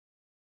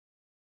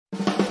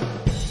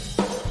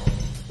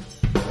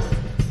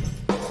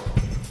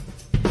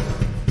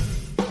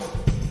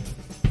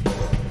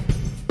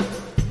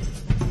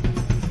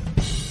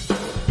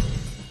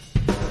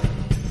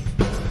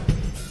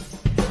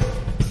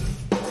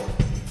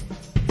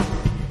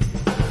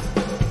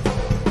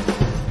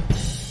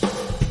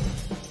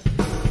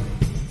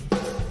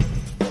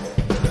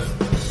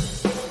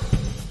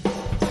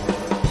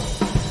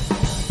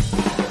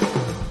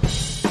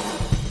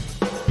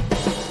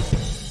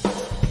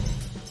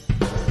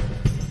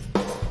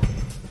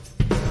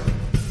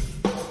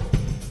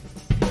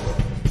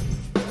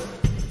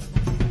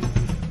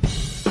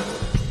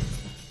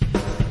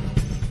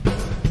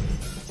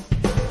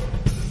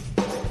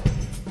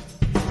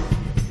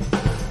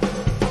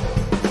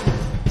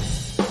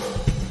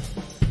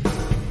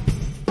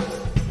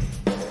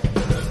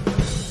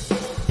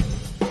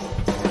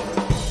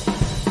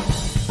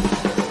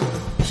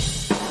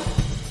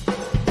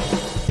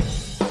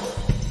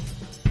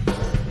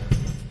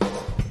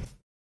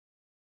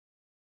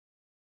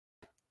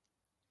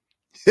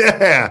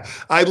Yeah,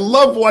 I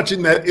love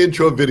watching that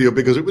intro video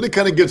because it really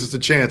kind of gives us a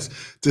chance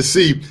to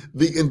see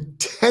the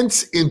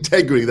intense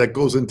integrity that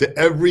goes into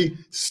every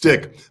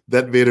stick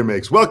that Vader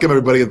makes. Welcome,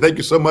 everybody, and thank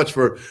you so much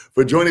for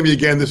joining me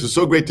again. This is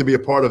so great to be a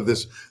part of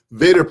this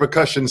Vader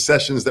percussion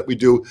sessions that we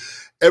do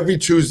every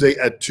Tuesday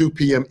at 2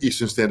 p.m.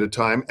 Eastern Standard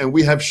Time. And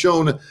we have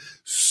shown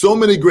so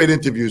many great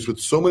interviews with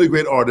so many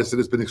great artists. It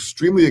has been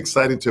extremely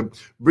exciting to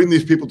bring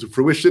these people to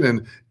fruition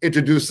and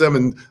introduce them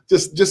and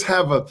just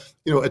have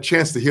a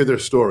chance to hear their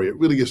story. It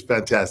really is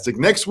fantastic.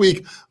 Next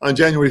week on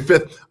January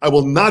 5th, I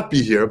will not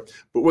be here,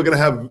 but we're going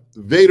to have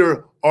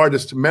Vader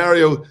artist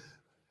Mario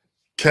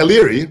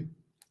Caliri,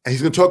 and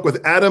he's going to talk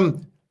with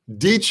Adam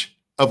Deitch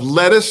of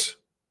Lettuce.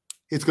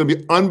 It's going to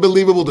be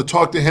unbelievable to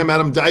talk to him.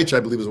 Adam Deitch, I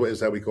believe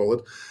is how we call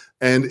it.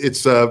 And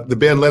it's the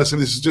band Lettuce.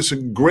 And this is just a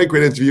great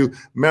interview.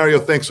 Mario,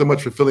 thanks so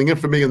much for filling in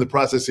for me in the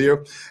process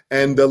here.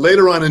 And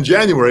later on in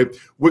January,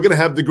 we're going to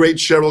have the great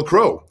Sheryl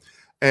Crow.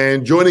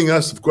 And joining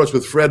us, of course,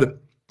 with Fred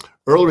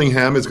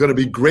Earlingham, is going to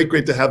be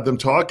great to have them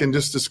talk and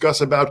just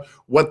discuss about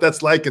what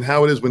that's like and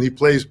how it is when he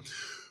plays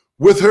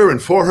with her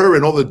and for her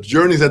and all the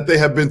journeys that they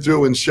have been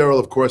through. And Sheryl,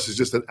 of course, is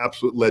just an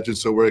absolute legend.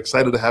 So we're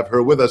excited to have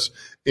her with us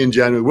in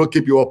January. We'll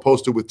keep you all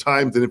posted with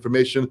times and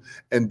information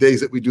and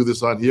days that we do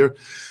this on here.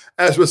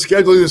 As we're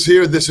scheduling this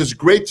here, this is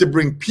great to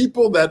bring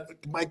people that,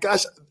 my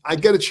gosh, I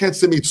get a chance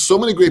to meet so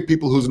many great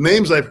people whose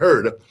names I've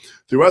heard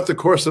throughout the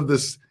course of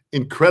this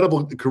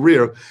incredible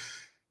career.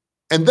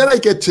 And then I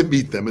get to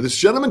meet them. And this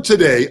gentleman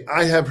today,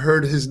 I have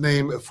heard his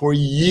name for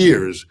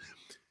years.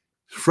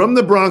 From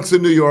the Bronx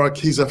in New York,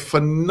 he's a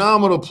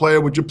phenomenal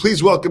player. Would you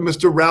please welcome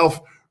Mr. Ralph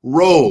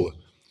Rolle?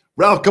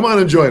 Ralph, come on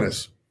and join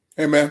us.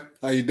 Hey, man.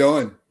 How you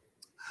doing?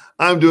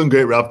 I'm doing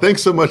great, Ralph.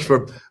 Thanks so much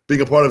for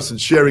being a part of this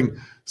and sharing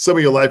some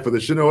of your life with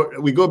us. You know,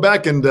 we go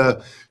back and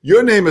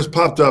your name has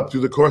popped up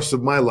through the course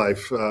of my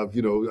life.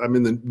 I'm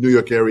in the New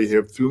York area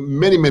here through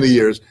many, many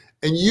years.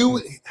 And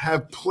you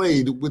have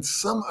played with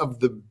some of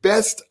the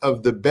best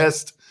of the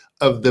best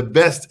of the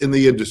best in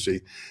the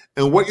industry.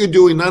 And what you're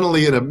doing, not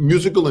only in a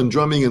musical and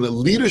drumming and a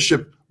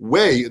leadership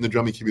way in the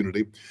drumming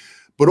community,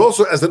 but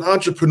also as an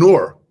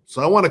entrepreneur.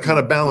 So I want to kind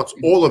of balance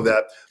all of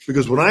that,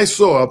 because when I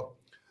saw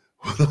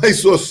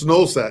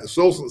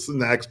Soul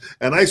Snacks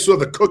and I saw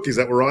the cookies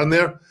that were on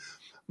there,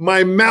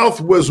 my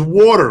mouth was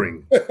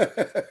watering.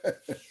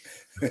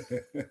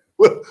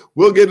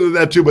 We'll get into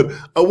that too, but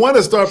I want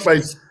to start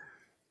by,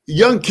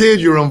 young kid,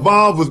 you're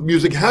involved with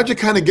music. How'd you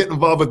kind of get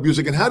involved with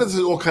music, and how does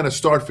this all kind of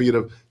start for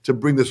you to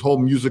bring this whole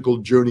musical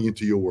journey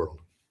into your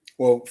world?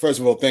 Well, first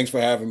of all, thanks for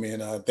having me,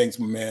 and thanks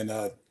to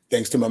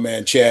my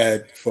man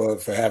Chad for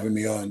having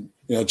me on.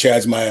 You know,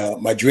 Chad's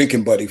my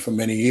drinking buddy for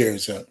many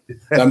years.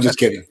 I'm just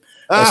kidding.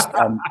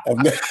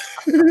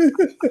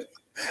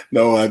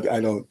 No, I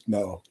don't.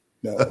 No,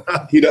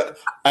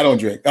 I don't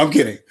drink. I'm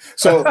kidding.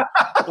 So,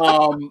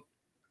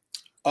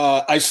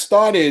 I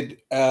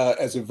started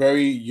as a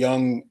very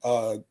young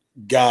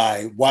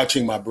guy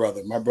watching my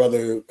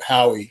brother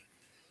Howie,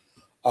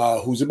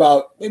 who's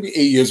about maybe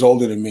 8 years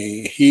older than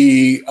me.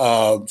 He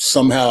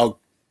somehow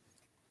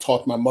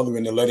talked my mother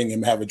into letting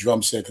him have a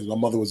drum set, because my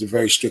mother was a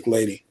very strict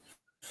lady.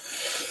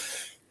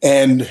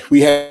 And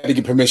we had to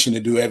get permission to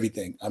do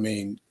everything. I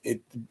mean,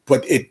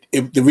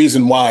 the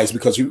reason why is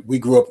because we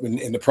grew up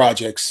in the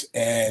projects,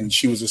 and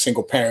she was a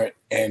single parent,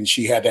 and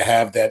she had to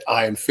have that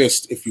iron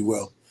fist, if you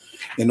will,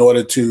 in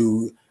order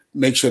to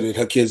make sure that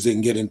her kids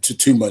didn't get into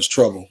too much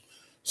trouble.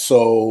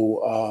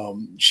 So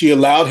she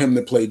allowed him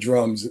to play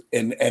drums.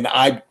 And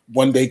I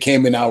one day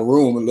came in our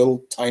room, a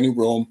little tiny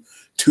room,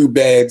 2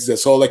 beds.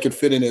 That's all I could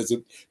fit in, is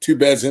 2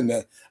 beds and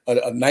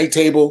a night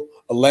table,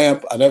 a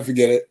lamp. I'll never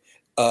forget it.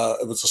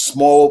 It was a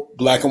small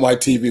black and white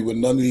TV with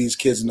none of these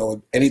kids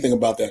know anything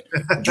about that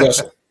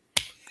dresser.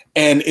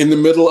 And in the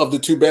middle of the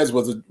 2 beds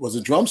was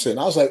a drum set. And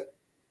I was like,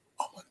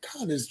 oh my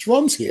God, there's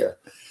drums here.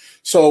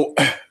 So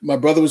my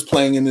brother was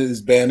playing in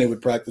his band. They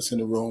would practice in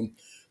the room.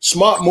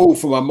 Smart move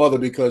for my mother,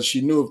 because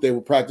she knew if they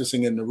were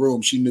practicing in the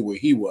room, she knew where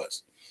he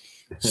was.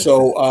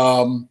 So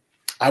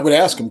I would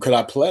ask him, could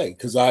I play?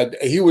 Because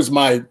he was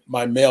my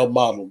male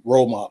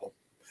role model.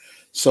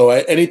 So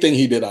anything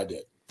he did, I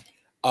did.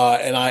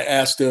 And I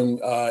asked him,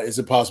 is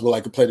it possible I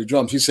could play the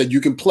drums? He said,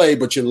 you can play,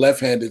 but you're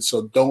left-handed,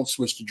 so don't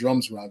switch the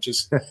drums around.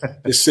 Just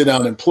sit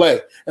down and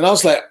play. And I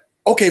was like,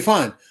 okay,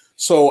 fine.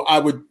 So I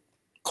would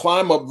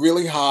climb up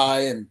really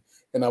high, and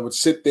I would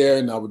sit there,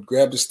 and I would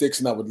grab the sticks,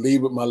 and I would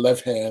lead with my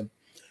left hand.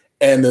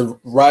 And the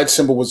ride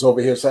cymbal was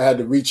over here, so I had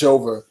to reach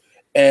over.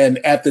 And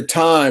at the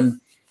time,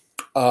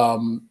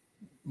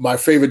 my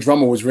favorite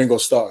drummer was Ringo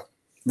Starr.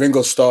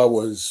 Ringo Starr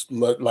was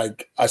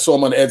like, I saw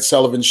him on the Ed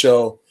Sullivan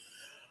Show.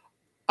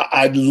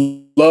 I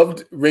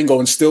loved Ringo,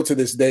 and still to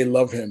this day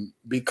love him,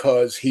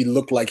 because he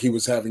looked like he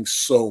was having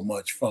so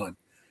much fun.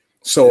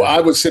 So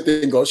I would sit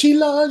there and go, she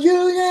loves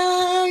you,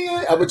 yeah,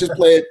 yeah. I would just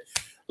play it,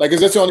 like, 'cause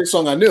that's the only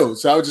song I knew.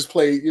 So I would just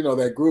play,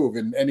 that groove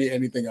in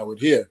anything I would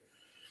hear.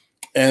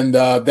 And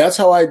that's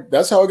how I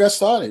got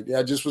started.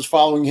 I just was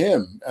following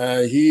him.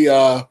 He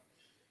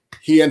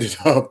ended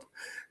up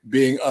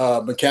being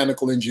a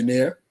mechanical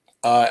engineer.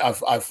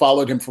 I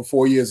followed him for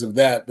 4 years of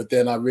that, but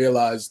then I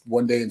realized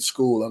one day in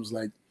school, I was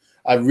like,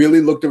 I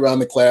really looked around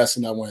the class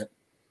and I went,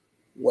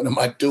 what am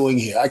I doing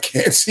here? I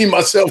can't see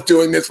myself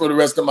doing this for the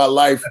rest of my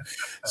life.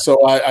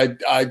 So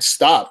I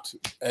stopped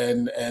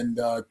and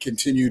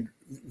continued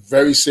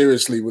very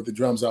seriously with the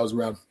drums. I was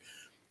around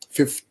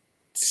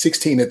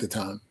 16 at the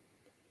time.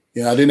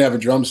 You know, I didn't have a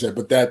drum set,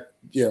 but that,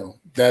 you know,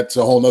 that's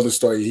a whole nother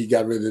story. He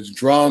got rid of his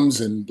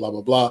drums and blah,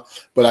 blah, blah.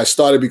 But I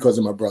started because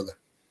of my brother.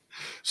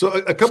 So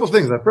a couple of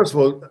things. First of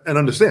all, and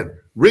understand,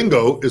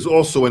 Ringo is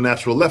also a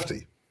natural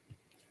lefty.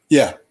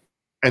 Yeah.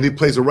 And he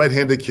plays a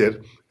right-handed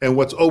kid. And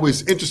what's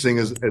always interesting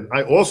is, and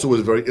I also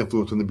was very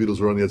influenced when the Beatles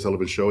were on the Ed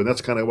Sullivan Show, and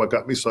that's kind of what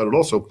got me started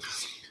also.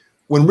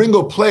 When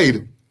Ringo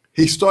played,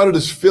 he started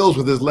his fills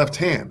with his left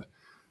hand.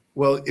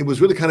 Well, it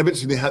was really kind of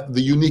interesting.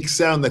 The unique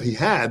sound that he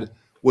had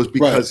was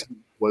because he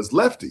was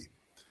lefty.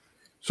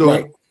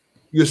 So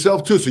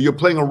yourself too. So you're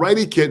playing a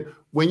righty kid.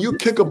 When you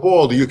kick a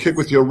ball, do you kick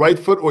with your right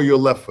foot or your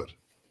left foot?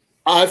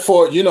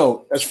 You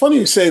know, it's funny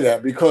you say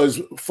that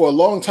because for a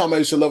long time I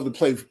used to love to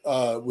play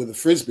with a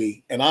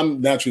Frisbee, and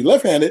I'm naturally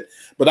left-handed,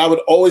 but I would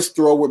always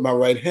throw with my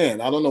right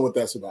hand. I don't know what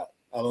that's about.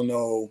 I don't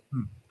know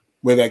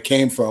where that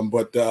came from,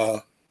 but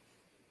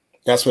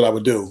that's what I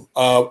would do.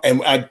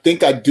 And I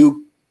think I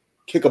do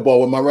kick a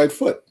ball with my right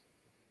foot.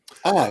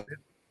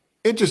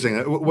 Interesting.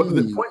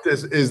 The point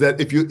is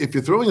that if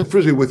you're throwing a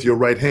Frisbee with your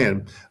right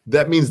hand,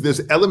 that means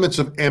there's elements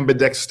of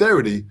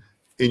ambidexterity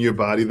in your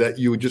body that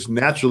you just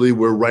naturally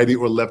were righty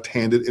or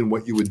left-handed in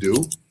what you would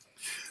do.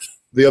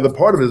 The other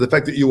part of it is the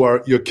fact that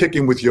you're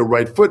kicking with your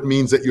right foot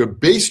means that your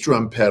bass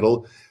drum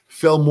pedal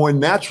fell more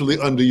naturally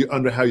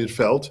under how you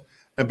felt.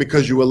 And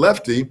because you were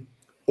lefty,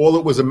 all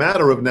it was a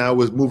matter of now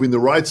was moving the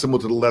ride cymbal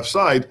to the left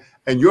side,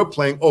 and you're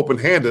playing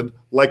open-handed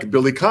like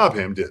Billy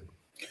Cobham did.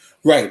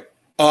 Right.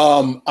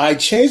 I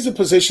changed the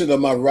position of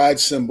my ride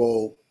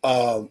cymbal.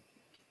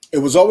 It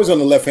was always on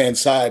the left-hand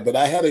side, but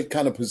I had it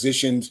kind of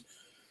positioned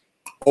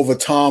over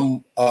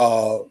Tom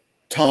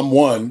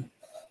 1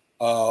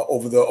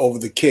 over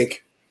the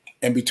kick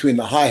and between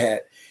the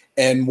hi-hat.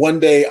 And one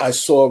day I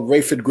saw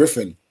Rayford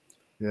Griffin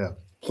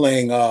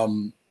playing.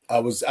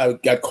 I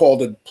got called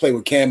to play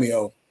with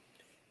Cameo,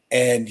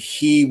 and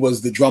he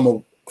was the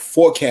drummer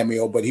for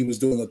Cameo, but he was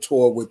doing a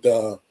tour with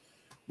I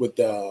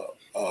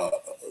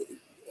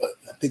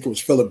think it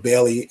was Philip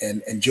Bailey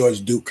and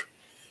George Duke.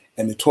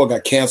 And the tour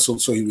got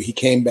canceled, so he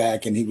came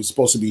back, and he was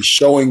supposed to be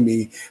showing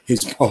me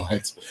his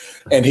parts.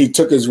 And he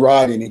took his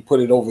ride and he put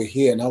it over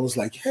here, and I was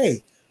like,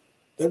 "Hey,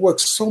 that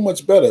works so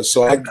much better."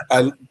 So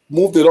I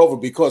moved it over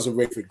because of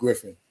Rayford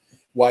Griffin,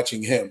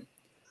 watching him.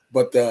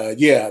 But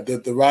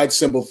the ride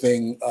cymbal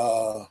thing,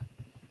 I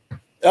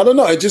don't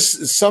know. It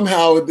just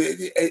somehow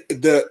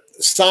the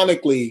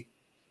sonically,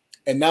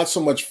 and not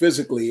so much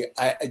physically.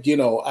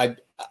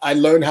 I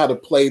learned how to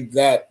play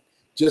that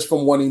just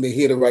from wanting to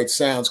hear the right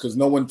sounds, because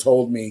no one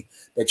told me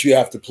that you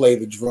have to play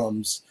the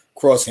drums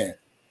crosshand.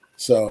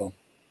 So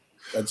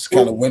I just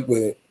kind of went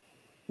with it.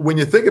 When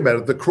you think about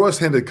it, the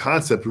cross-handed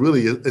concept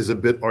really is a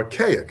bit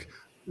archaic.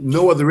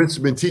 No other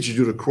instrument teaches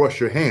you to cross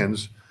your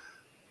hands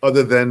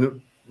other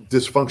than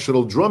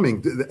dysfunctional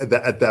drumming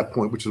at that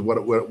point, which is what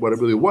it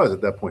really was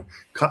at that point.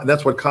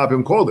 That's what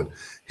Cobham called it.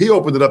 He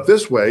opened it up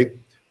this way.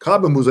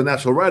 Cobham, who's a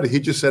natural writer, he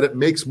just said it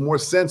makes more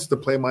sense to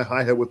play my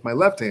hi-hat with my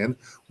left hand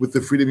with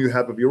the freedom you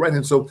have of your right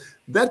hand. So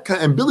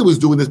and Billy was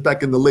doing this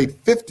back in the late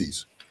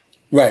 50s.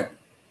 Right.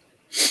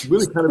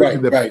 Really kind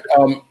of right.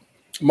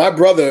 My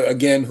brother,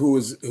 again,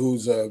 who's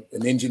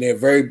an engineer,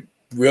 very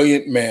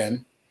brilliant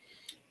man,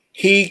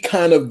 he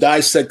kind of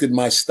dissected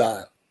my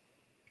style.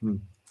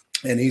 And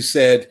he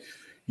said,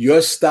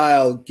 your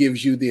style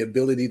gives you the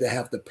ability to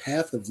have the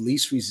path of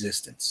least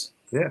resistance.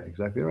 Yeah,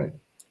 exactly right.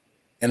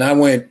 And I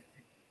went,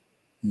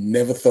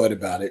 never thought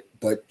about it,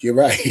 but you're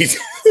right.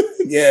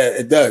 Yeah,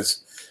 it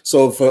does.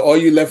 So for all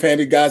you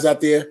left-handed guys out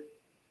there,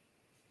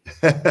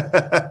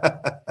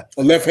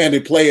 or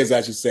left-handed players,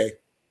 I should say,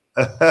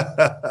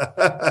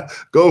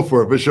 go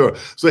for it for sure.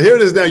 So here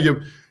it is now.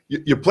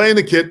 You're playing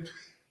the kid,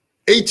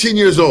 18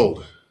 years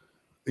old.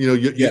 You know,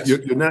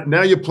 you're not,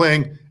 now you're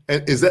playing.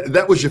 And is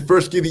that was your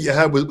first gig that you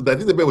had? I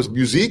think the band was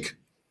Musique.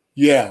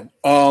 Yeah.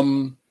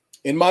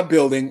 In my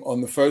building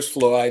on the first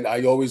floor,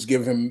 I always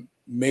give him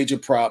major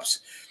props.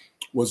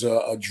 Was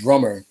a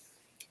drummer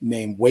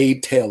named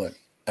Wade Taylor,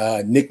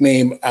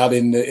 nickname out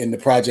in the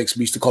projects.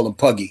 We used to call him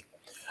Puggy.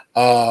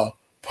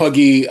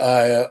 Puggy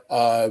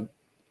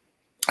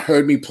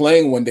heard me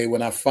playing one day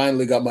when I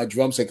finally got my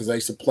drum set, because I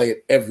used to play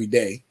it every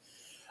day.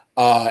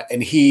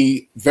 And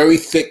he, very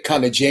thick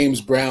kind of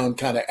James Brown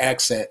kind of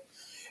accent.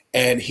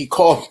 And he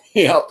called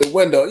me out the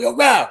window. Yo,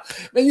 man,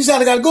 you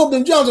sound like I go up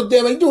them drums up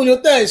there, man. You doing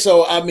your thing.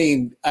 So, I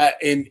mean,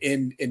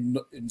 in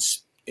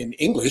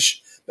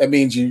English, that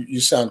means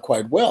you sound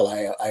quite well.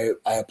 I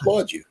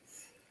applaud you.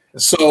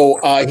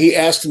 So he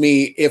asked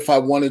me if I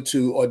wanted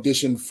to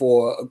audition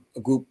for a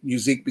group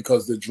Musique,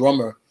 because the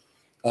drummer,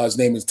 his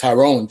name is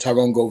Tyrone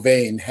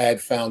Gauvain,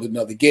 had found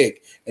another gig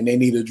and they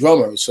needed a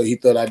drummer. So he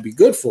thought I'd be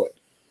good for it.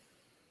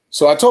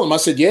 So I told him, I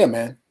said, yeah,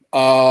 man,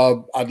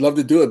 I'd love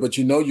to do it. But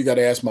you got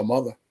to ask my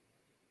mother.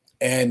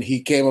 And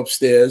he came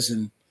upstairs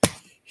and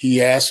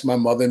he asked my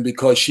mother, and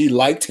because she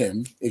liked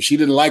him, if she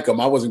didn't like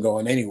him, I wasn't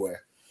going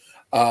anywhere.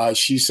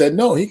 She said,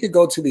 no, he could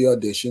go to the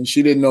audition.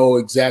 She didn't know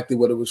exactly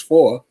what it was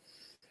for.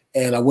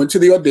 And I went to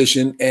the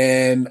audition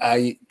and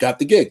I got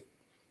the gig.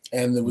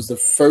 And it was the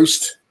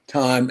first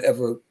time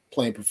ever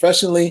playing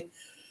professionally,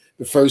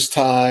 the first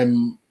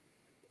time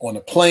on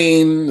a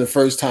plane, the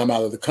first time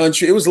out of the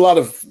country. It was a lot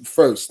of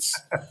firsts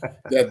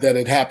that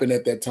had happened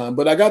at that time.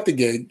 But I got the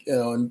gig,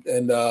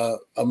 and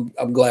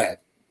I'm glad.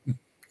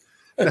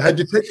 Had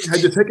you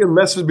taken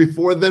lessons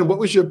before then? What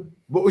was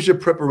your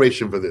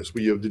preparation for this?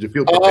 Did you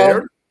feel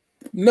prepared?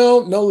 No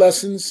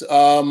lessons.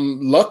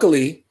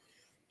 Luckily,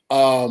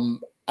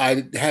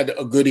 I had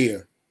a good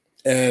ear,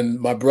 and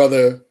my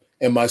brother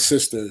and my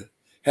sister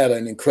had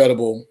an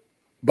incredible.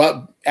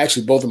 But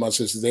actually, both of my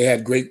sisters, they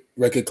had great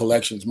record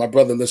collections. My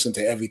brother listened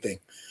to everything,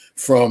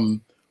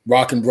 from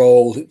rock and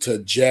roll to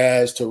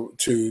jazz to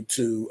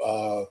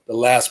the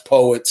Last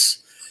Poets.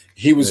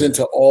 He was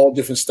into all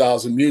different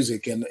styles of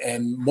music,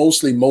 and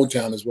mostly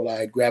Motown is what I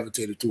had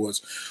gravitated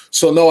towards.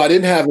 So no, I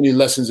didn't have any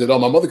lessons at all.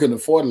 My mother couldn't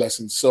afford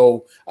lessons,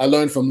 so I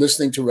learned from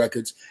listening to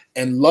records.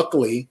 And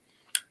luckily,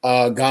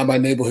 a guy in my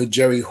neighborhood,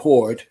 Jerry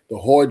Horde, the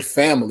Horde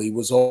family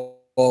was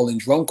all in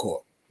drum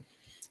corps.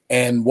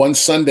 And one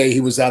Sunday,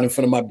 he was out in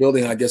front of my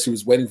building. I guess he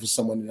was waiting for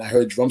someone, and I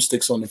heard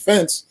drumsticks on the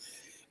fence.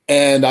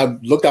 And I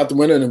looked out the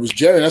window, and it was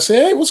Jerry. And I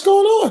said, "Hey, what's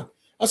going on?"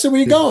 I said,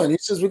 "Where you going?" He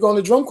says, "We're going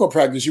to drum corps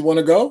practice. You want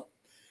to go?"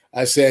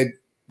 I said,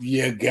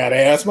 "You gotta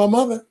ask my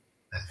mother."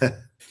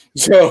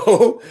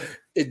 So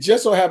it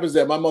just so happens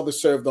that my mother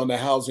served on the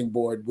housing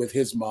board with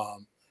his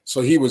mom,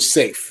 so he was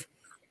safe.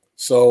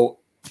 So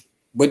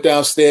went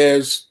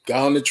downstairs,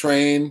 got on the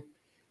train.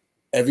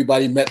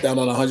 Everybody met down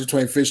on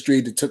 125th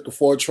Street. They took the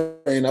 4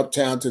 train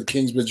uptown to the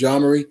Kingsbridge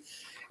Armory.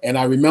 And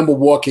I remember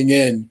walking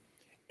in,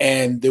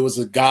 and there was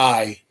a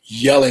guy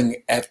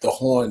yelling at the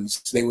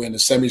horns. They were in a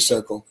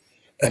semicircle.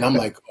 And I'm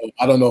like, oh,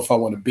 I don't know if I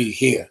want to be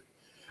here.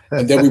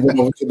 And then we went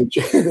over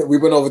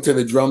to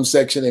the drum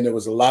section, and there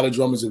was a lot of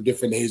drummers of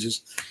different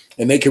ages,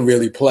 and they could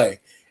really play.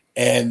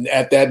 And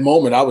at that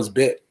moment, I was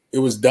bit. It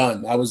was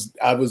done. I was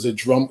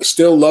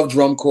still love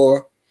drum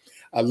corps.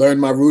 I learned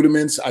my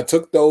rudiments. I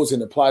took those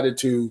and applied it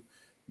to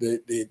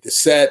the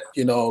set,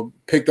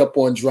 picked up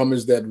on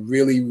drummers that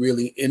really,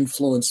 really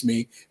influenced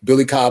me.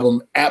 Billy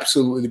Cobham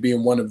absolutely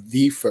being one of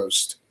the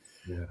first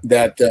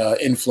that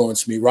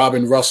influenced me.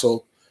 Robin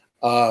Russell,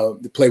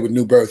 the play with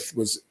New Birth,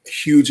 was a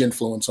huge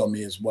influence on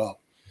me as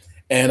well.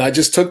 And I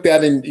just took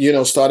that and,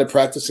 started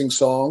practicing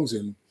songs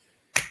and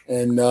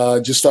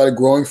just started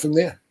growing from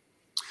there.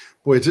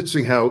 Boy, it's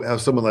interesting how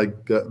someone like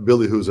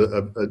Billy, who's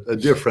a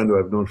dear friend who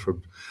I've known for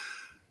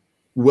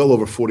well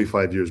over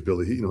 45 years,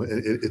 Billy.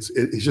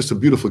 He's just a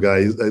beautiful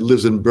guy. He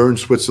lives in Bern,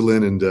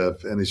 Switzerland,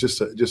 and he's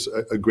just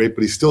a great.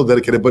 But he's still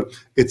dedicated. But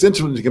it's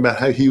interesting about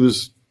how he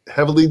was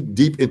heavily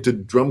deep into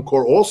drum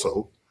corps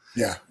also.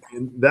 Yeah,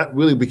 and that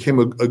really became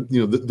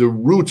the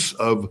roots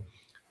of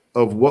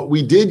what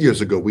we did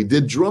years ago. We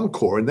did drum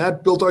corps, and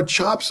that built our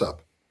chops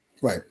up.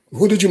 Right.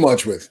 Who did you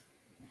march with?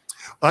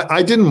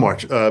 I didn't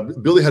march.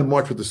 Billy had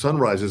marched with the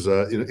Sunrisers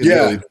in the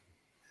early.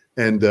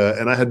 And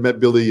I had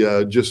met Billy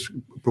just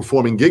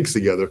performing gigs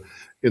together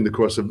in the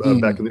course of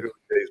back in the early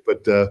days.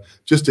 But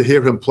just to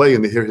hear him play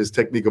and to hear his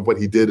technique of what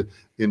he did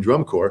in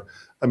drum corps,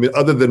 I mean,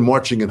 other than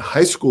marching in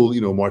high school,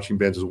 marching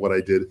bands is what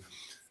I did.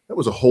 That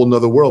was a whole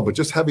nother world. But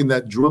just having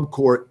that drum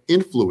corps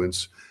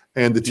influence,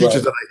 and the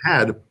teachers that I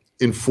had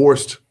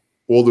enforced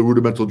all the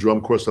rudimental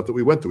drum corps stuff that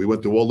we went through. We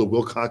went through all the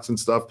Wilcox and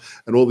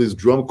stuff and all these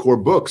drum corps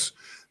books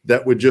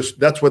that were just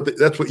that's what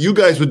you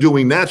guys were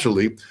doing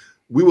naturally.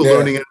 We were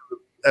learning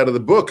out of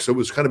the book. So it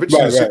was kind of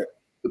interesting to see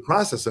the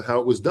process of how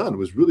it was done. It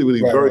was really,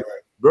 really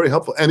very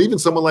helpful. And even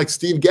someone like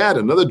Steve Gadd,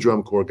 another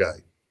drum corps guy.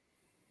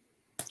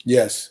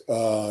 Yes.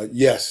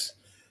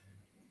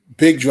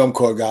 Big drum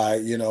corps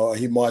guy.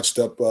 He marched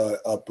up,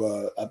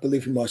 I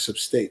believe he marched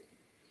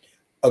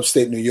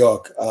upstate New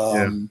York.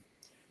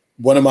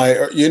 One of my,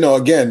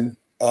 again,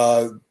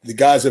 the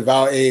guys of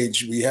our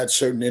age, we had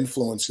certain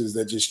influences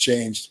that just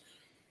changed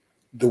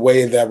the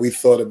way that we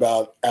thought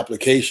about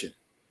application.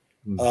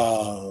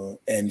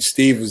 And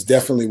Steve was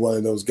definitely one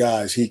of those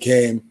guys. He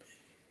came,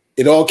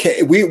 it all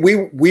came,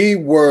 we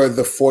were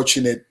the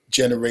fortunate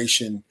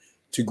generation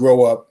to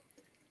grow up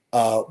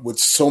with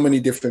so many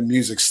different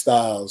music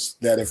styles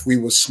that if we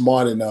were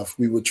smart enough,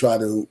 we would try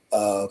to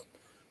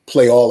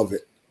play all of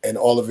it, and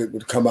all of it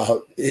would come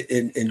out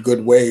in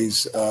good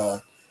ways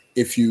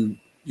if you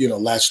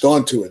latched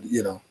onto it,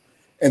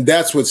 and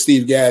that's what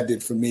Steve Gadd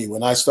did for me.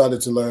 When I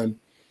started to learn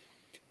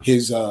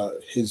his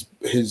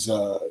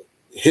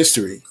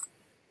history,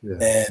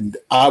 and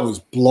I was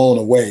blown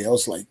away. I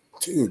was like,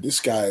 dude, this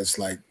guy is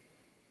like,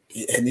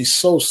 and he's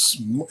so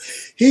smooth.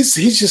 He's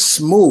just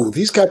smooth.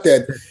 He's got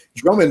that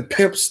drum and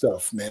pimp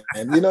stuff, man.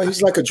 And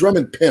he's like a drum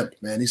and pimp,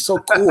 man. He's so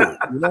cool,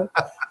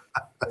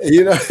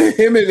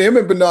 him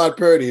and Bernard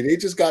Purdie, they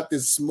just got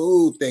this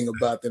smooth thing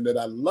about them that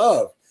I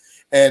love.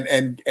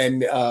 And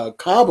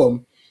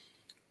Cobham,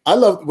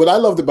 what I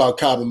loved about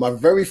Cobham, my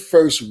very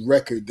first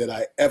record that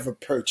I ever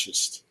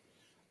purchased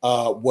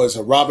was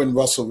a Robin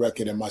Russell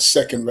record, and my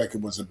second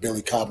record was a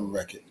Billy Cobham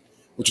record,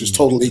 which was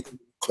Total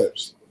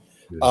Eclipse.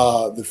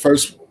 The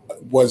first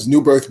was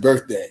New Birth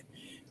Birthday.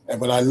 And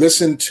when I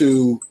listened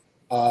to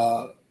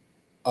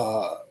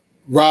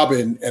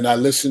Robin, and I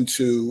listened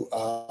to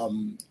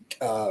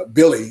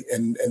Billy,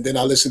 and then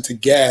I listened to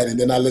Gad, and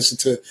then I listened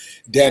to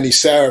Danny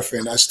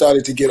Sarafin, I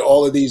started to get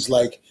all of these,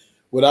 like,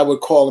 what I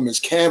would call them as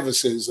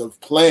canvases of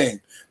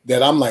playing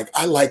that I'm like,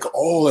 I like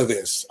all of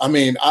this. I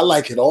mean, I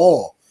like it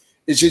all.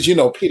 It's just,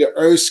 Peter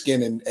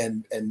Erskine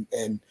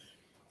and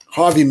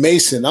Harvey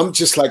Mason. I'm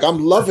just like,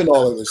 I'm loving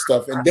all of this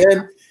stuff.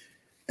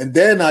 And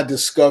then I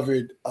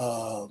discovered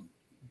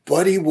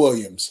Buddy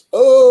Williams.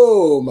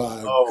 Oh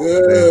my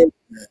goodness.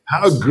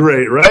 How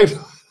great, right?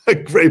 A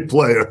great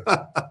player.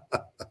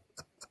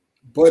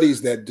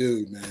 Buddy's that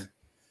dude, man.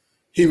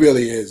 He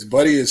really is.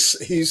 Buddy is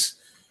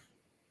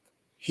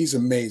he's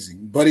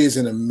amazing. Buddy is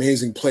an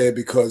amazing player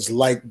because,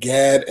 like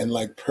Gad and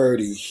like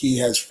Purdy, he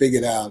has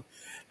figured out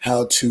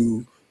how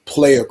to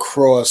play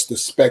across the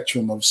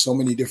spectrum of so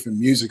many different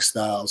music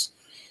styles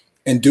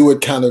and do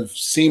it kind of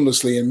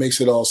seamlessly and makes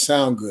it all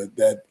sound good.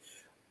 That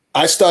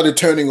I started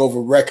turning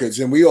over records,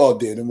 and we all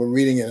did, and we're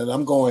reading it, and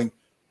I'm going,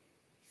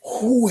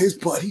 who is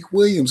Buddy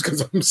Williams? Because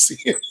I'm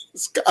seeing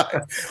this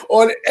guy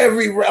on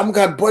every. I'm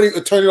got Buddy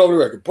turning over the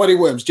record. Buddy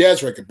Williams,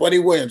 jazz record. Buddy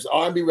Williams,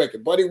 R&B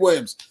record. Buddy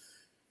Williams.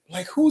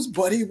 Like, who's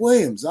Buddy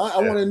Williams? I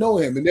want to know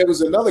him. And there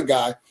was one other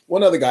guy,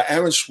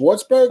 Aaron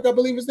Schwartzberg, I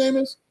believe his name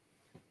is.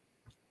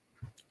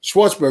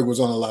 Schwartzberg was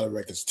on a lot of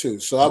records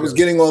too. So I was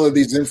getting all of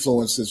these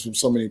influences from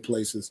so many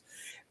places.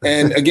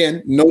 And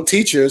again, no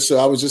teacher, so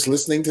I was just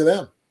listening to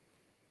them.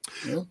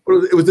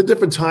 Well, it was a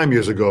different time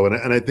years ago,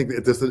 and I think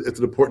it's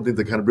an important thing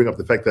to kind of bring up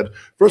the fact that,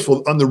 first of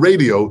all, on the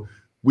radio,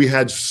 we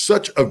had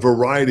such a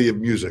variety of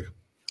music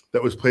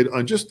that was played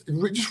on just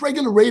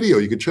regular radio.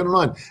 You could turn it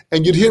on,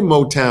 and you'd hear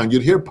Motown,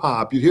 you'd hear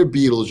pop, you'd hear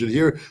Beatles, you'd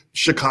hear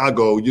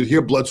Chicago, you'd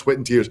hear Blood, Sweat,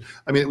 and Tears.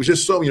 I mean, it was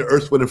just so,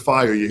 Earth, Wind, and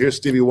Fire. You hear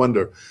Stevie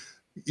Wonder.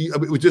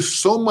 It was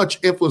just so much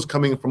influence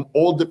coming from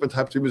all different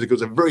types of music. It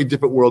was a very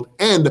different world,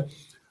 and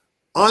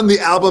on the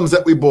albums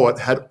that we bought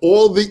had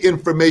all the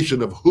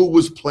information of who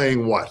was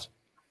playing what.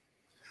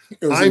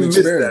 I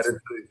missed that in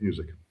today's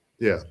music.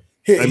 Yeah.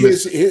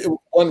 Here's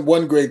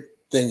one great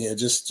thing here.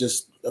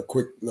 Just a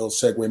quick little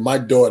segue. My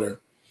daughter,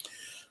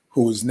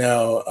 who is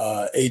now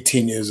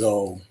 18 years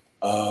old,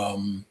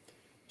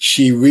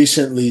 she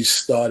recently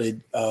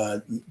started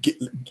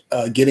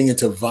getting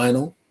into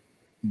vinyl,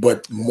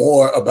 but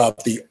more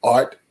about the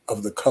art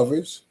of the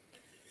covers.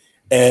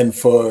 And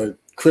for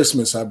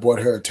Christmas, I bought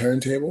her a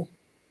turntable.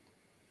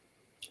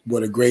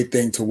 What a great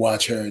thing to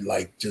watch her,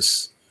 like,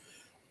 just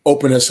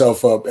open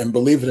herself up. And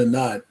believe it or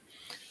not,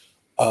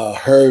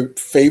 her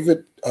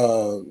favorite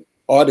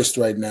artist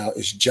right now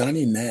is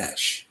Johnny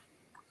Nash.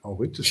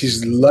 Oh, she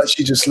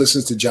just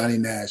listens to Johnny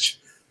Nash.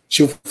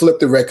 She'll flip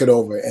the record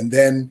over. And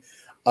then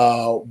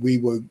we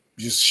were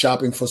just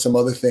shopping for some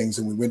other things,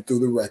 and we went through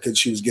the record.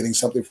 She was getting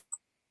something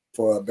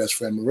for her best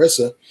friend,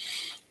 Marissa.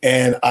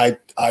 And I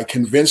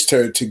convinced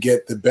her to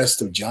get the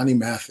best of Johnny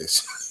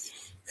Mathis.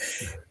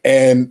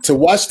 And to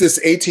watch this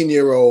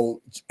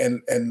 18-year-old,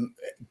 and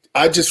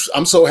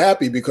I'm so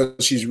happy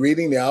because she's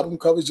reading the album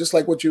covers just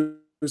like what you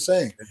were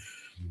saying.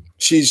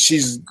 She's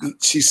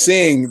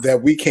seeing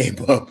that we came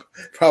up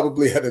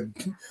probably at a,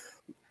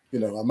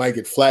 I might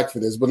get flack for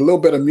this, but a little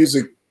better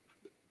music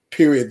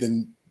period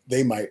than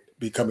they might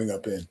be coming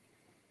up in.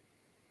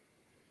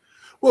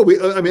 Well,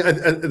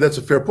 that's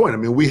a fair point. I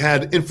mean, we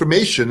had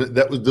information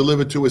that was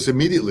delivered to us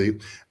immediately.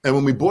 And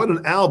when we bought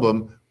an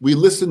album, we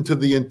listened to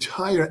the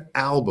entire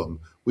album.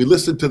 We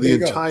listened to the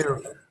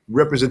entire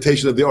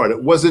representation of the art.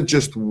 It wasn't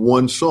just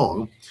one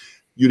song.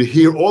 You'd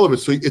hear all of it.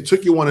 So it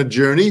took you on a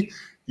journey.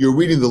 You're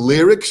reading the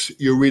lyrics.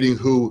 You're reading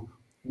who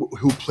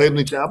played on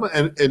each album.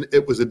 And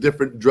it was a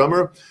different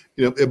drummer.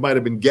 It might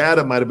have been Gad.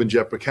 It might have been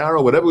Jeff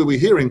Porcaro. Whatever we were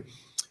hearing,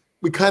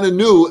 we kind of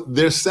knew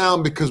their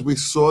sound because we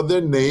saw their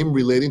name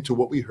relating to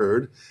what we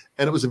heard.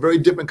 And it was a very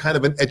different kind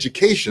of an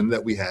education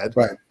that we had.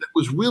 Right. It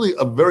was really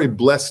a very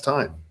blessed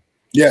time.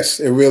 Yes,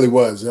 it really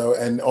was.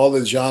 And all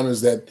the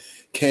genres that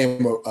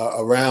came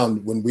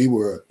around when we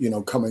were,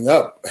 coming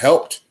up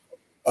helped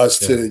us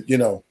to,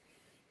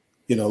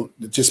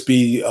 just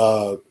be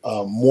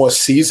more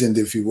seasoned,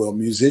 if you will,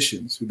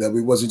 musicians, that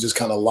we wasn't just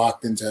kind of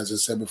locked into, as I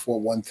said before,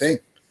 one thing.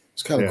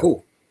 It's kind of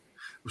cool.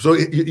 So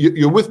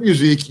you're with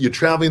music, you're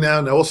traveling now,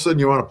 and all of a sudden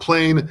you're on a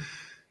plane,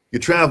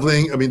 you're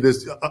traveling. I mean,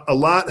 there's a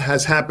lot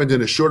has happened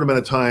in a short amount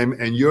of time,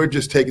 and you're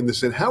just taking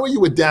this in. How are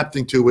you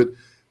adapting to it,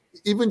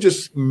 even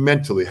just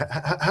mentally?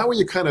 How are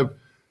you kind of,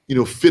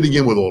 fitting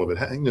in with all of it?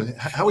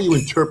 How are you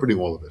interpreting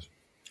all of it?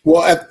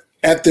 Well,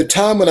 at the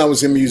time when I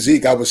was in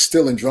music, I was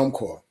still in drum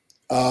corps,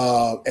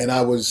 and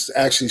I was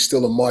actually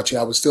still in marching.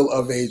 I was still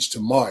of age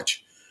to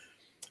march.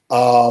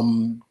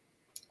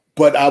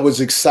 But I was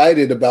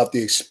excited about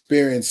the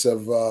experience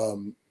of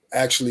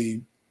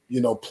actually,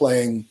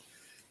 playing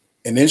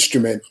an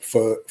instrument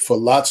for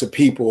lots of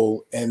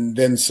people, and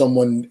then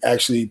someone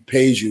actually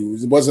pays you.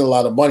 It wasn't a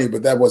lot of money,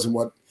 but that wasn't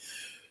what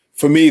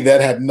for me, that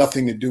had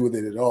nothing to do with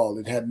it at all.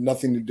 It had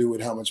nothing to do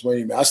with how much money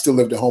you made. I still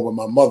lived at home with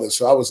my mother,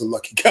 so I was a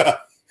lucky guy.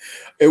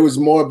 It was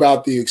more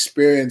about the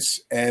experience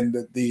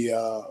and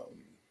the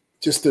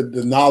just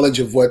the knowledge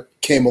of what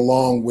came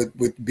along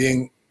with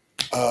being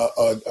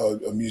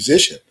a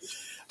musician.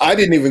 I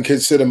didn't even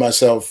consider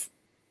myself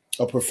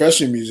a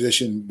professional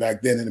musician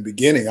back then in the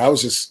beginning. I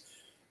was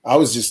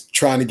just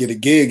trying to get a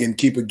gig and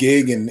keep a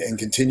gig and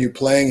continue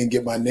playing and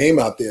get my name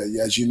out there.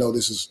 As you know,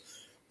 this is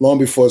long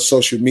before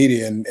social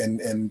media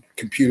and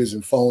computers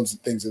and phones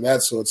and things of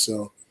that sort.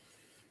 So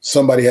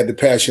somebody had to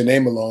pass your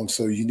name along.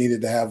 So you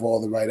needed to have all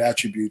the right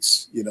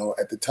attributes,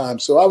 at the time.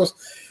 So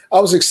I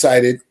was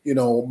excited.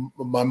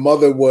 My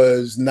mother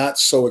was not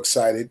so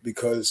excited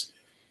because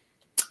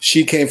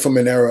she came from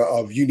an era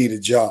of you need a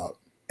job,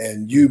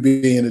 and you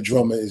being a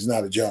drummer is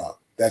not a job.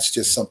 That's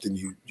just something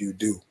you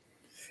do.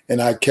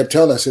 And I kept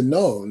telling her, I said,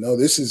 no,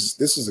 this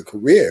is a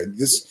career.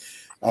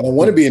 I don't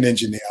want to be an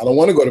engineer. I don't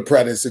want to go to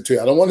Pratt Institute.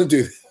 I don't want to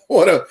do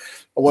that.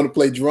 I want to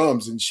play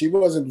drums. And she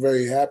wasn't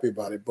very happy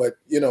about it. But,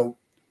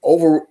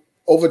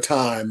 over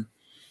time,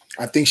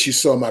 I think she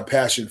saw my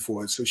passion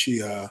for it. So she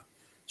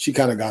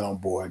kind of got on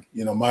board.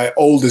 My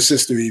older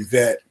sister,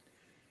 Yvette,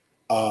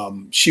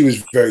 she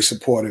was very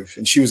supportive,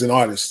 and she was an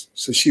artist.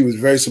 So she was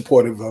very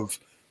supportive of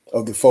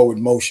the forward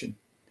motion.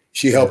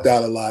 She helped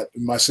out a lot.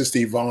 My sister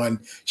Yvonne,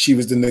 she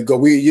was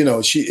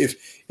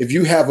if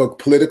you have a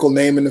political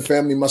name in the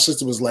family, my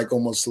sister was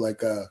almost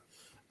like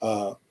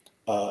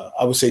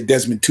I would say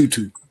Desmond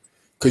Tutu,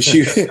 because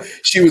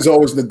she was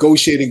always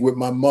negotiating with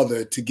my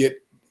mother to get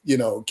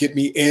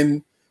me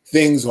in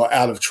things or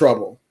out of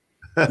trouble.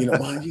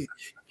 Mom,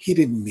 he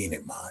didn't mean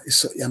it, Mom.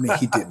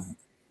 He didn't.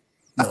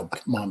 No,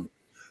 Mom.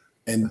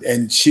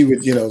 And she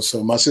would,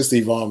 so my sister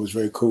Yvonne was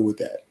very cool with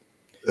that.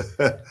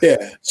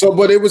 Yeah. So,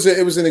 but it was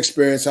an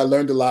experience. I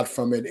learned a lot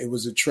from it. It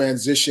was a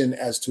transition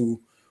as to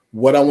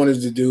what I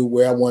wanted to do,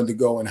 where I wanted to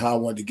go, and how I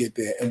wanted to get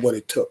there, and what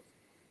it took.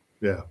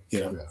 Yeah.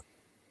 Yeah.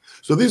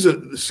 So these are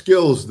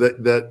skills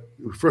that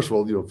first of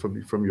all,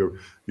 from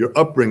your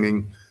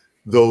upbringing,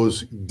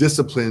 those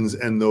disciplines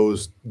and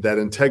that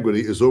integrity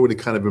is already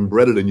kind of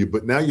embedded in you.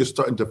 But now you're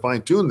starting to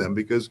fine tune them,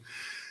 because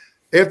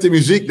after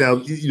music now,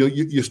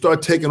 you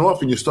start taking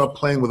off and you start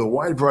playing with a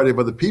wide variety of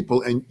other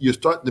people, and you're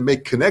starting to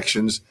make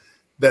connections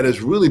that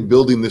is really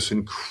building this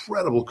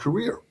incredible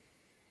career.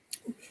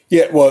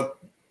 Yeah, well,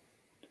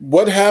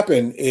 what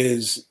happened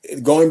is,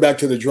 going back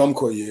to the drum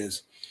corps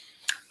years,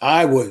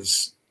 I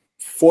was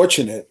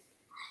fortunate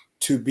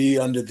to be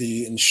under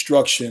the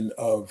instruction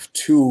of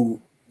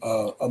two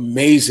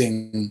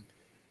amazing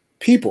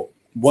people.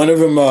 One of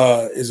them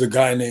is a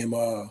guy named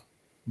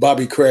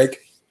Bobby Craig,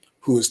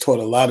 who has taught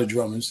a lot of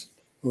drummers,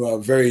 who are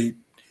very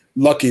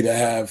lucky to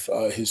have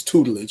his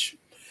tutelage.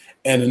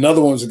 And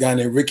another one was a guy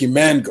named Ricky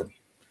Mangum.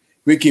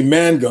 Ricky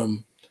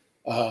Mangum,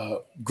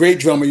 great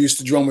drummer, used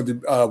to drum with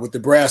the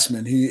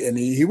Brassmen.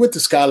 He went to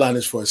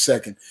Skyliners for a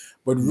second,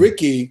 but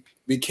Ricky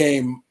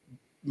became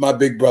my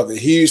big brother. I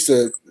used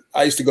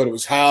to go to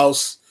his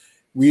house.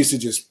 We used to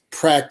just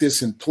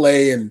practice and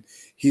play, and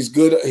he's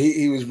good.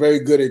 He was very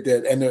good at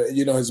that. And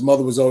his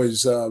mother was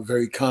always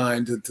very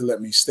kind to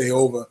let me stay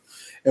over,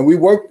 and we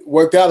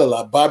worked out a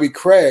lot. Bobby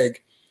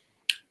Craig,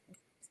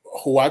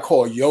 who I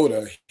call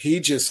Yoda, he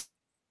just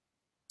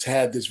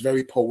had this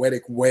very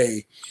poetic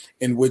way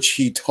in which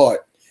he taught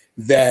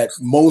that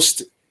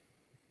most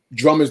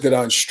drummers that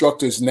are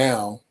instructors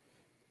now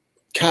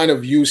kind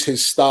of use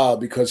his style,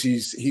 because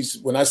he's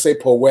when I say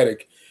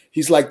poetic,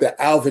 he's like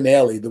the Alvin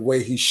Ailey, the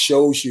way he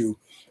shows you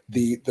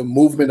the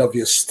movement of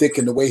your stick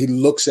and the way he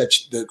looks at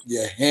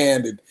your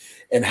hand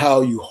and how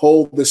you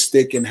hold the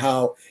stick, and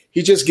how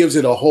he just gives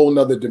it a whole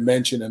nother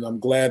dimension. And I'm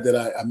glad that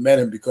I met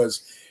him,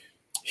 because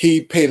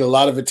he paid a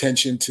lot of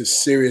attention to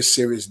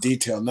serious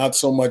detail, not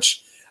so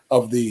much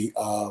of the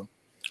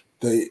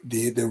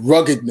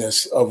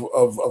ruggedness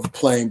of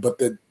playing, but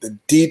the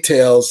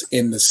details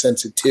in the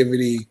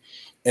sensitivity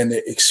and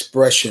the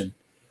expression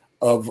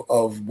of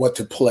what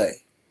to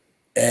play.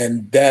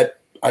 And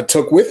that I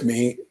took with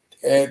me,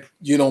 and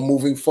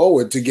moving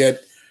forward to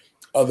get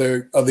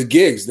other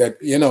gigs that,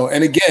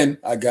 and again,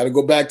 I got to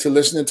go back to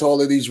listening to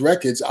all of these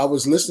records. I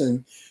was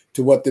listening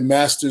to what the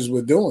masters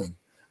were doing.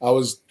 I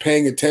was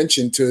paying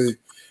attention to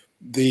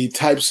the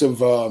types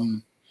of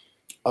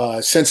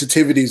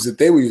sensitivities that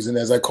they were using,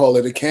 as I call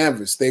it, a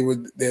canvas.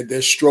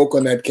 Their stroke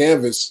on that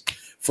canvas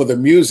for the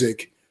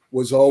music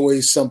was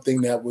always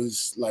something that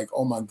was like,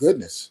 oh my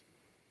goodness,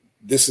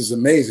 this is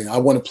amazing. I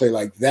want to play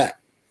like that.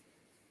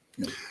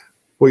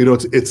 Well,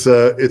 it's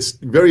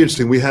very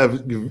interesting. We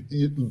have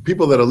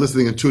people that are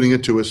listening and tuning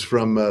into us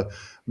from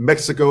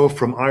Mexico,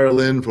 from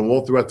Ireland, from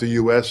all throughout the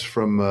U.S.,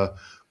 from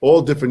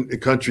all different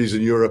countries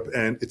in Europe,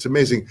 and it's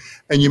amazing.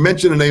 And you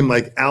mentioned a name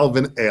like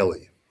Alvin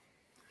Ailey.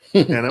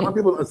 And I want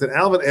people to understand,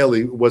 Alvin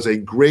Ailey was a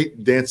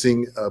great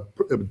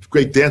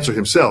great dancer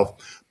himself,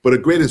 but a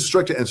great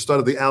instructor, and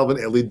started the Alvin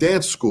Ailey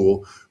Dance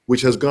School,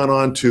 which has gone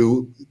on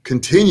to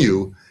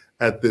continue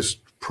at this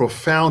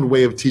profound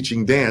way of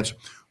teaching dance,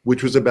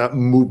 which was about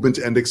movement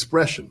and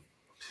expression.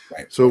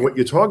 Right. So what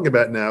you're talking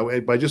about now,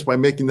 and by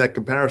making that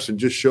comparison,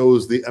 just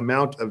shows the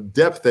amount of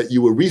depth that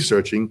you were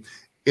researching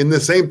in the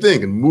same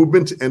thing, in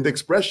movement and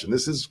expression.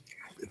 This is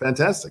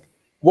fantastic.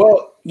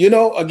 Well,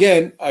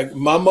 again,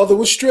 my mother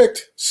was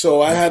strict,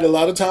 so I had a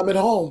lot of time at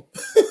home.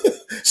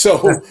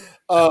 So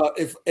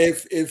if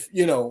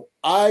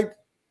I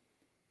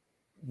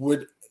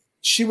would,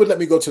 she would let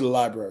me go to the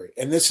library,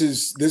 and this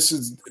is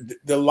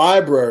the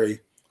library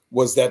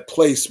was that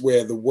place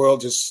where the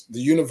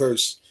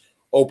universe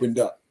opened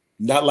up,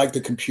 not like the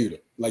computer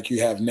like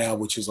you have now,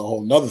 which is a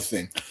whole nother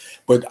thing.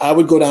 But I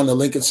would go down to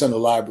Lincoln Center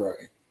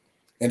Library,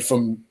 and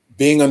from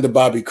being under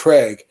Bobby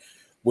Craig,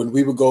 when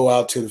we would go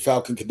out to the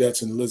Falcon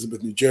Cadets in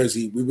Elizabeth, New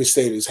Jersey, we would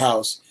stay at his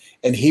house,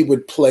 and he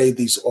would play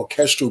these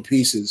orchestral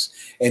pieces,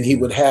 and he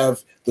would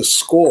have the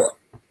score.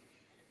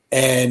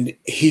 And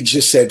he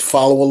just said,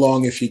 follow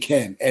along if you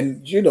can.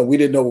 And, we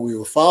didn't know what we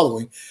were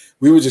following.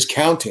 We were just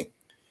counting.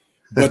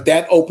 But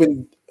that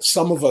opened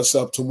some of us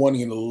up to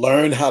wanting to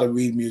learn how to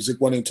read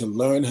music, wanting to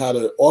learn how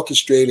to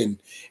orchestrate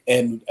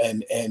and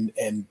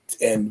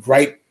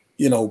write,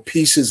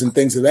 pieces and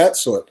things of that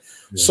sort.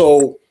 Yeah.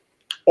 So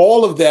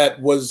all of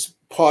that was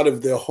part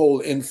of the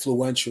whole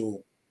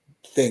influential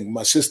thing.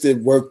 My sister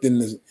worked in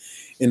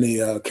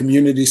the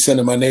community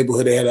center in my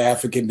neighborhood. They had an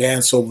African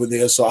dance over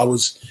there. So I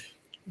was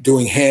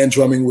doing hand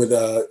drumming with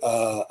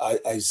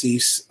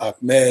Aziz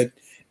Ahmed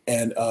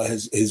and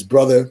his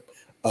brother,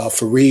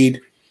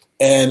 Fareed.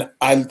 And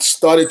I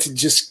started to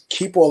just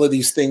keep all of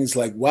these things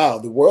like, wow,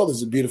 the world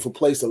is a beautiful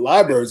place. The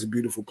library is a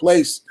beautiful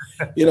place.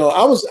 I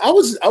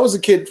was a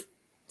kid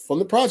from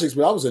the projects,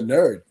 but I was a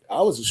nerd.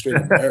 I was a straight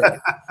up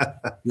nerd.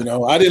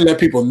 I didn't let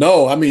people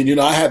know. I mean,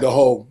 I had the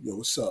whole, yo,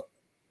 what's up?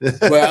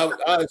 But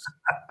I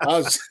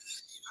was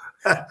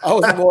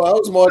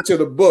more to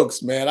the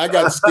books, man. I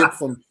got skipped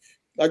from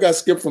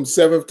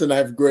 7th to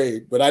 9th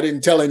grade, but I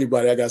didn't tell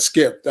anybody I got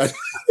skipped. I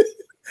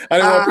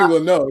didn't want people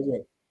to know.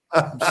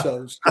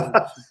 That's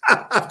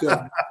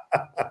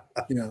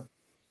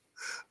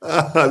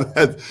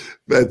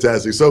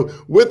fantastic. So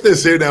with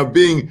this here now,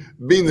 being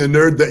the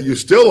nerd that you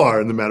still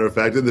are, in the matter of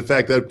fact, and the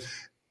fact that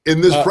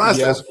in this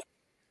process,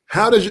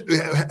 how did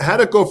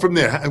it go from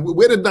there?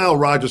 Where did Nile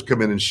Rodgers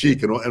come in and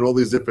Chic and all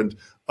these different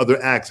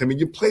other acts? I mean,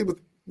 you played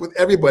with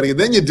everybody, and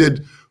then you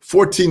did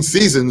 14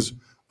 seasons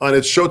on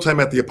It's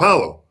Showtime at the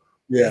Apollo.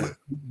 Yeah,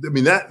 I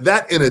mean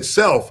that in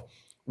itself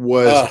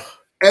was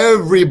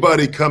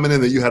everybody coming in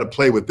that you had to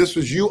play with. This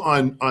was you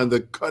on the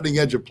cutting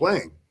edge of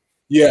playing.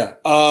 Yeah.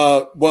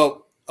 The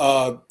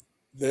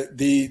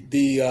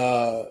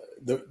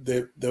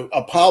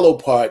Apollo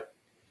part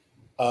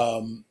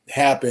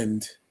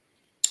happened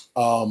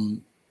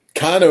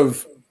kind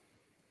of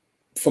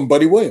from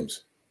Buddy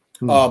Williams.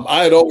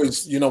 I had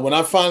always, when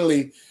I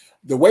finally,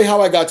 the way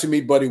how I got to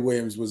meet Buddy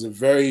Williams was a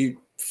very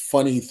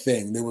funny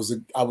thing.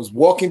 I was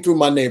walking through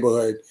my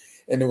neighborhood,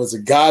 and there was a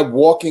guy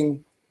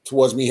walking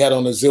towards me. He had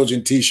on a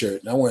Zildjian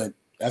t-shirt, and I went,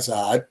 "That's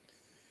odd."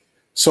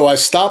 So I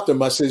stopped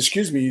him. I said,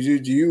 "Excuse me,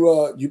 do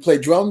you play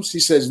drums?" He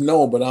says,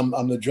 "No, but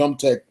I'm the drum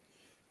tech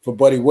for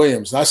Buddy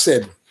Williams." And I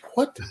said,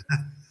 "What?"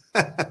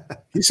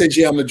 He said,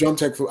 "Yeah, I'm the drum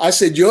tech for." I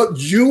said,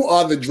 "You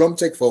are the drum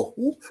tech for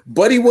who?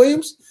 Buddy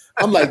Williams?"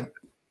 I'm like,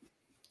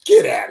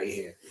 "Get out of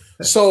here!"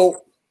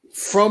 So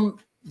from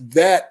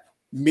that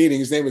meeting,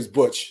 his name is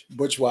Butch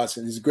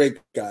Watson. He's a great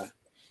guy.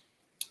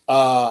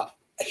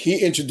 He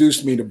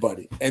introduced me to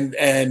Buddy,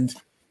 and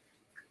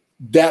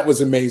that was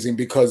amazing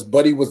because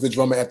Buddy was the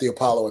drummer at the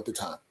Apollo at the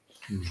time.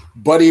 Mm-hmm.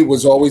 Buddy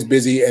was always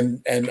busy,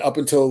 and up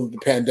until the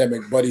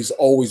pandemic, Buddy's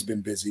always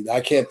been busy. I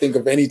can't think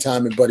of any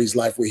time in Buddy's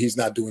life where he's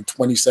not doing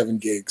 27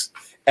 gigs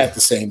at the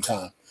same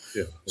time.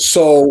 Yeah.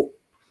 So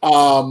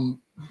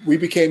we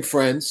became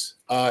friends.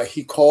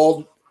 He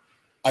called.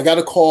 I got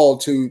a call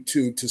to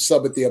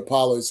sub at the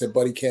Apollo. He said,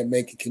 "Buddy can't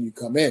make it. Can you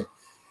come in?"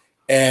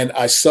 And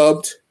I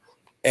subbed,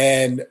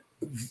 and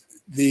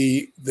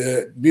the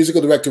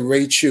musical director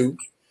Ray Chu,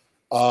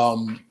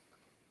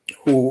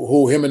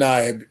 who him and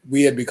I had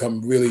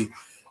become really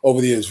over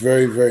the years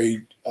very,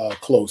 very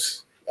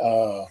close.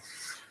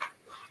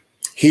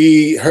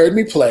 He heard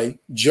me play.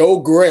 Joe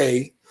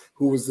Gray,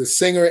 who was the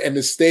singer and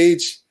the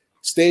stage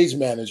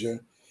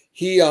manager,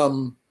 he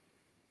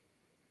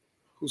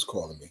who's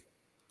calling me?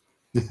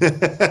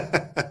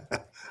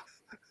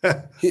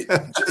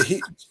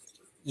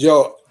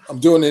 Yo, I'm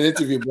doing an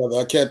interview, brother.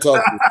 I can't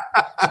talk to you.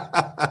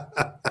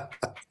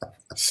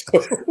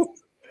 So,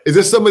 is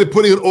this somebody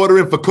putting an order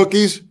in for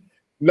cookies?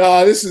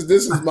 No, this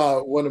is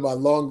one of my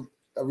long.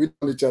 We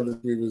known each other.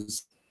 We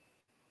was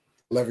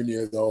 11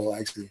 years old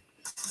actually,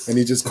 and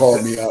he just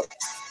called me up.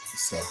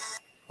 So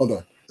hold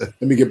on,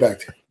 let me get back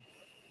to you.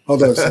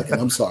 Hold on a second.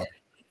 I'm sorry.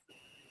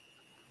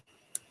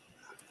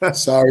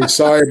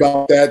 Sorry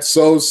about that.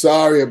 So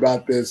sorry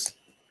about this.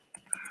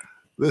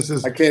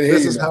 I can't hear you.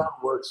 This is how it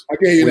works. I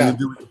can't hear you now.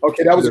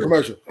 Okay, that was a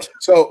commercial.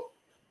 So,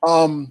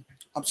 I'm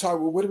sorry.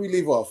 Where did we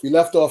leave off? We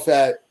left off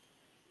at.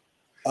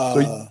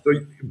 So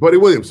Buddy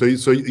Williams. So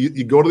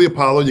you go to the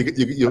Apollo.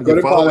 You go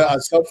to Apollo. I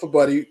sub for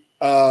Buddy.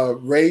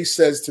 Ray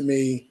says to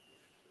me,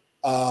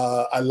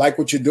 "I like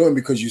what you're doing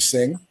because you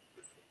sing,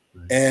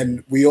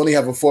 and we only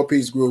have a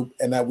 4-piece group,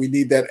 and that we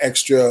need that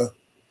extra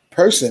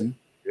person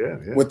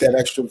with that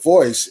extra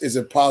voice. Is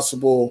it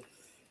possible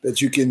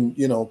that you can,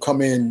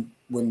 come in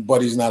when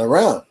Buddy's not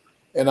around?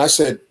 And I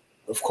said,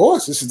 of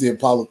course, this is the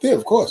Apollo Theater,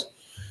 of course.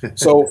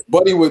 So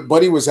Buddy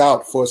was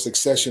out for a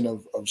succession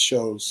of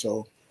shows.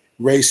 So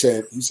Ray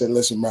said,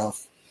 listen,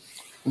 Ralph,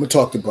 I'm gonna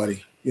talk to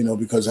Buddy,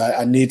 because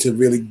I need to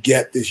really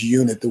get this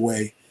unit the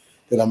way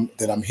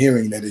that I'm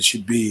hearing that it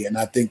should be. And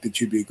I think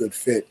that you'd be a good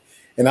fit.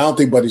 And I don't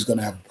think Buddy's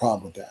gonna have a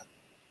problem with that.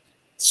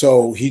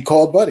 So he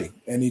called Buddy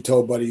and he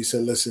told Buddy, he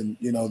said, listen,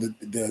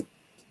 the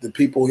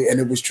people, and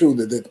it was true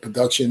that the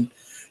production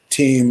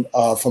team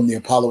from the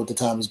Apollo at the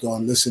time was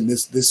going, listen,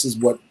 this is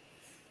what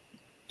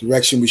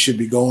direction we should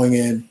be going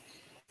in.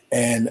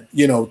 And,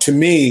 to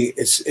me,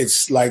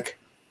 it's like,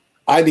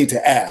 I need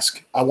to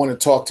ask. I want to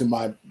talk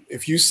to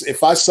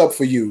if I sub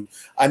for you,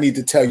 I need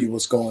to tell you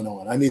what's going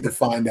on. I need to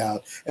find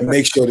out and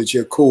make sure that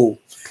you're cool.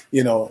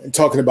 And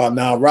talking about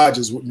Nile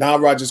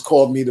Rodgers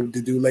called me to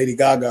do Lady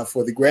Gaga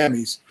for the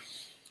Grammys.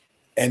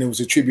 And it was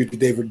a tribute to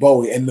David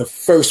Bowie. And the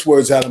first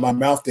words out of my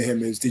mouth to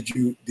him is, did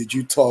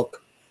you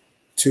talk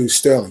to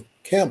Sterling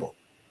Campbell?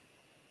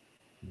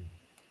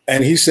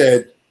 And he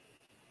said,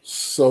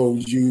 so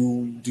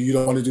you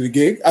don't want to do the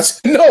gig? I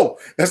said, no,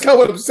 that's not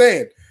what I'm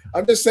saying.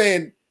 I'm just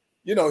saying,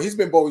 he's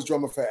been Bowie's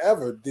drummer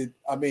forever.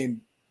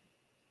 I'm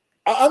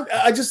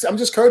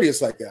just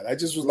courteous like that. I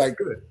just was like,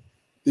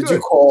 did you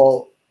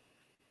call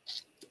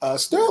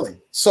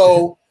Sterling?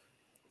 So,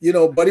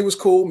 Buddy was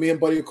cool. Me and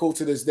Buddy are cool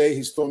to this day.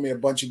 He's thrown me a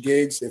bunch of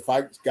gigs. If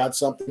I got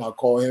something, I'll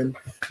call him,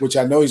 which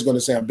I know he's going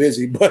to say I'm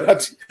busy,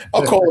 but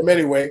I'll call him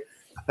anyway.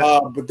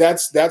 But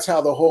that's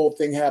how the whole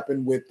thing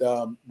happened with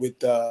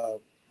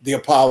the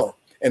Apollo.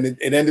 And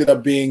it ended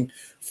up being,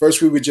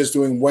 first we were just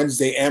doing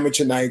Wednesday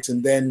amateur nights,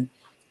 and then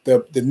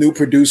the new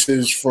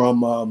producers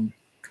from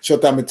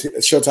Showtime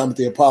at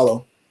the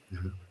Apollo,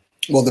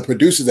 well, the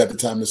producers at the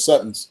time, the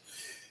Suttons,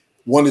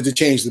 wanted to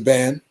change the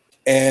band,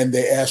 and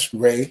they asked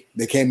Ray.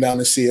 They came down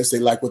to see us. They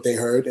liked what they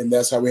heard, and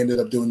that's how we ended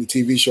up doing the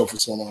TV show for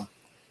so long.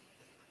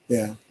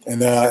 Yeah, and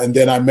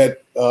then I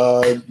met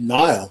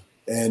Nile,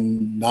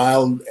 and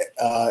Nile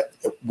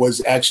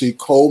was actually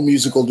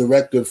co-musical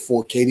director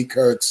for Katie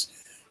Couric's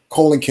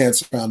Colon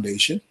Cancer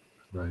Foundation.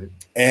 Right.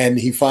 And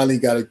he finally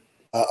got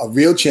a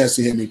real chance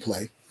to hear me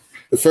play.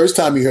 The first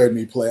time he heard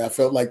me play, I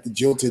felt like the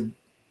jilted,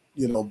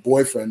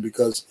 boyfriend,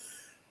 because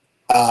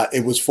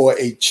it was for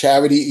a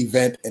charity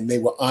event and they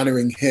were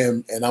honoring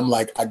him. And I'm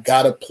like, I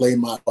got to play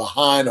my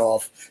behind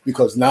off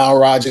because Nile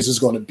Rodgers is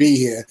going to be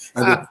here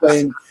and we're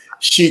playing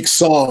Chic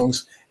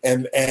songs.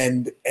 And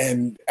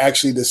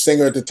actually the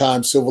singer at the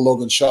time, Silver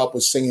Logan Sharp,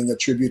 was singing a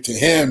tribute to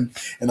him.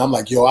 And I'm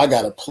like, yo, I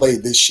got to play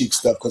this Chic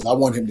stuff because I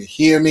want him to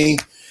hear me.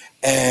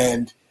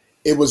 And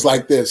it was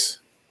like this.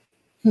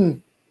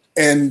 And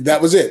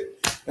that was it.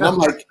 And I'm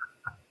like,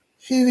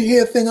 he didn't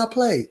hear a thing I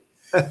played.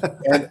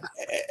 and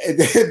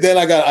then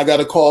I got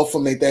a call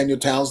from Nathaniel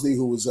Townsley,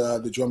 who was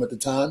the drummer at the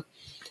time,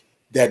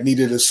 that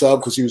needed a sub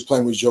because he was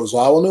playing with Joe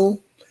Zawinul,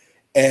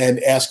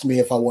 and asked me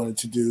if I wanted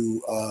to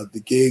do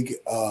the gig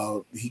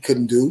he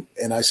couldn't do.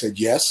 And I said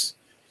yes.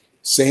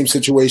 Same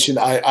situation.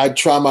 I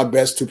try my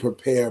best to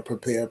prepare.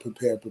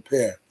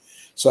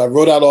 So I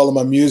wrote out all of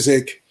my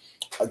music.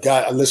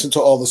 I listened to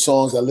all the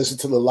songs. I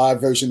listened to the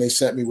live version they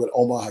sent me with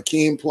Omar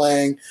Hakim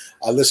playing.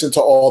 I listened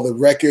to all the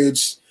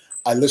records.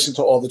 I listened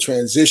to all the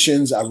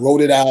transitions. I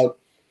wrote it out.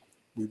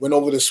 We went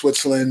over to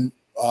Switzerland.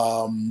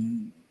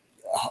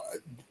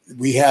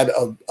 We had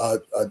a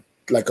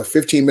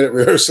 15-minute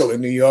rehearsal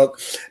in New York.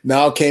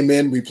 Now came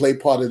in. We played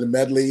part of the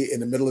medley.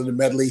 In the middle of the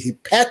medley, he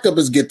packed up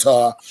his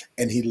guitar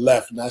and he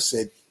left. And I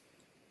said,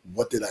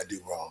 "What did I do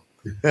wrong?"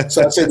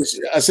 So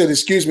I said,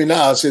 "Excuse me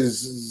now." I said,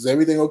 "Is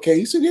everything okay?"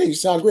 He said, "Yeah, you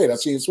sound great. I'll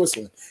see you in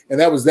Switzerland." And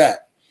that was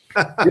that.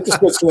 Get to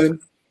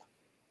Switzerland,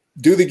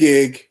 do the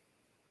gig,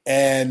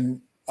 and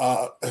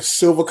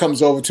Silver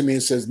comes over to me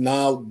and says,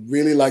 "Now,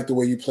 really like the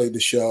way you played the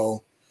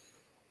show.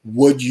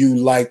 Would you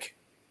like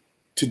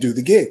to do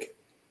the gig?"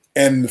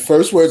 And the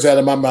first words out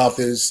of my mouth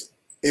is,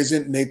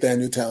 "Isn't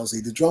Nathaniel Townsley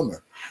the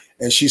drummer?"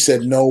 And she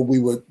said, "No, we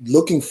were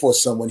looking for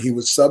someone." He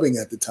was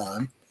subbing at the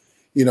time.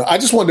 I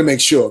just wanted to make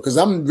sure, because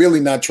I'm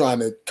really not trying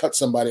to cut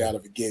somebody out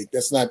of a gig.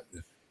 That's not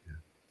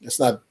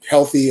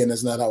healthy, and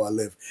that's not how I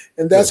live.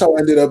 And that's how I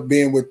ended up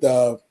being with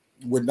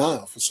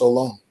Nile for so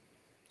long.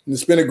 And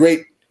it's been a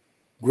great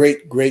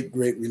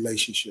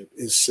relationship.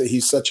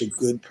 He's such a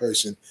good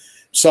person.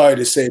 Sorry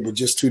to say, but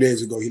just 2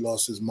 days ago he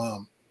lost his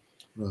mom.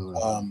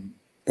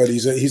 But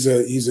he's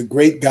a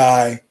great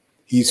guy.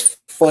 He's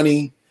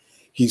funny.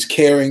 He's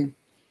caring.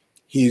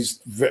 He's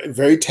very,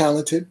 very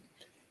talented.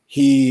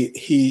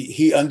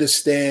 He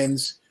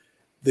understands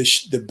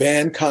the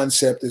band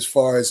concept as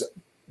far as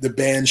the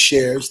band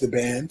shares the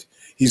band.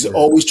 He's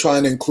always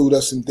trying to include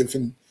us in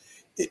different,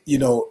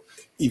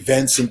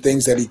 events and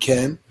things that he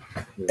can.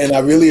 And I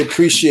really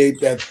appreciate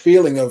that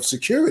feeling of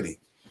security.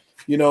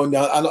 Now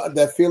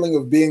that feeling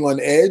of being on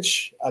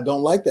edge, I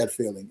don't like that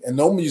feeling. And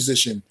no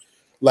musician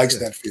likes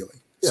that feeling.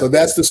 So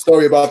that's the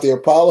story about the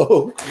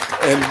Apollo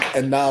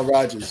and Nile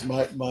Rodgers,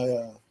 my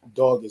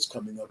dog is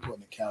coming up on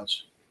the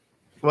couch.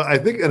 Well, I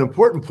think an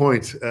important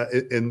point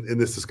in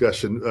this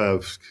discussion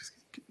of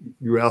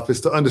you, Ralph,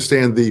 is to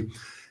understand the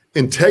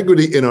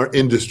integrity in our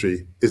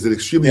industry is an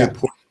extremely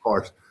important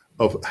part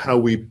of how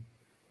we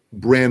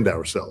brand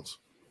ourselves.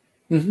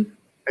 Mm-hmm.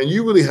 And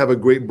you really have a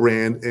great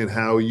brand in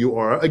how you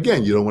are.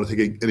 Again, you don't want to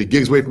take any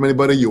gigs away from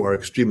anybody. You are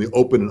extremely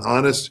open and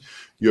honest.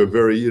 You're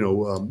very,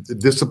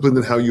 disciplined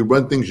in how you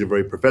run things. You're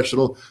very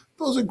professional.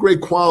 Those are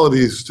great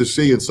qualities to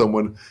see in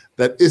someone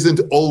that isn't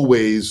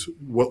always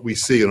what we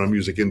see in our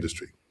music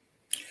industry.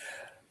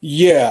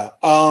 Yeah.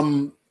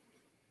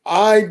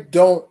 I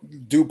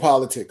don't do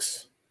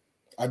politics.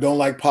 I don't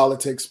like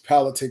politics.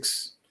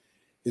 Politics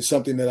is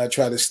something that I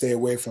try to stay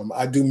away from.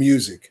 I do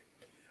music.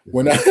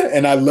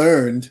 I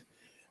learned,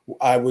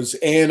 I was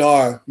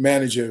A&R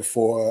manager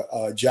for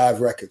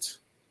Jive Records.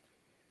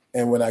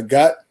 And when I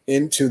got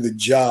into the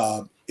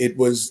job, it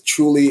was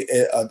truly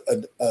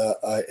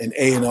an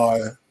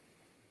A&R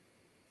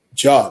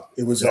job.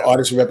 It was an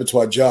artist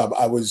repertoire job.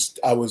 I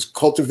was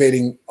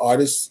cultivating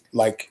artists,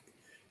 like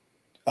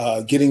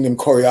getting them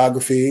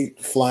choreography,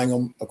 flying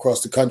them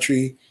across the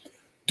country,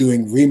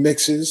 doing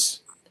remixes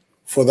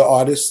for the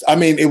artists. I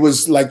mean, it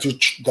was like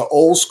the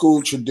old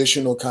school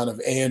traditional kind of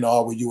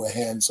A&R where you were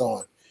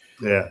hands-on.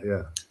 Yeah,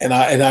 yeah. And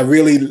I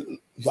really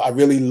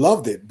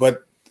loved it.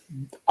 But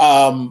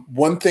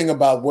one thing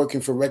about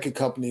working for record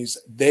companies,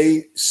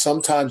 they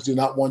sometimes do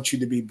not want you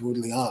to be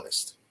brutally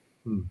honest.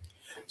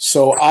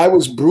 So I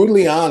was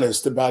brutally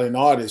honest about an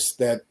artist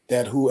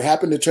that who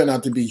happened to turn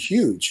out to be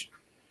huge.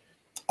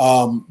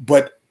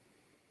 But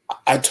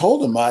I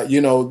told him,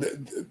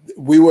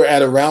 we were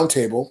at a round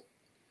table.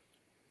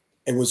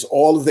 It was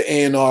all of the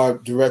A&R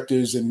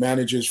directors and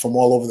managers from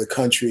all over the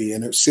country.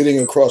 And sitting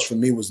across from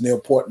me was Neil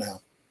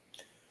Portnow.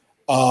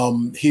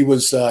 He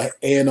was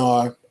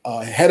A&R,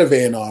 head of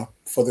A&R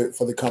for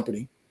the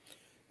company.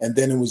 And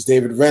then it was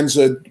David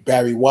Renzer,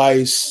 Barry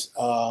Weiss,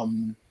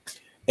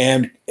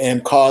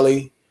 and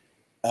Carly,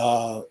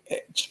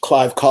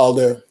 Clive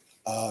Calder,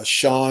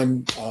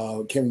 Sean,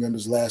 can't remember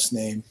his last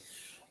name.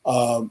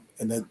 And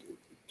then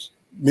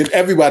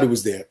everybody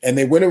was there. And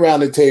they went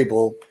around the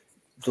table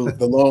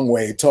the long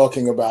way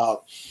talking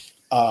about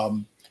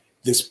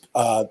this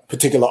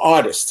particular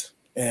artist.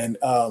 And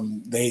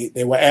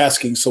they were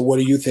asking, so what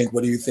do you think?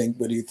 What do you think?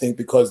 What do you think?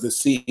 Because the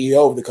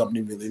CEO of the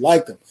company really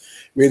liked him.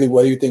 Really,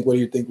 what do you think? What do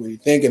you think? What do you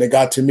think? And it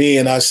got to me,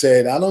 and I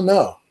said, I don't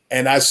know.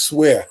 And I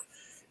swear,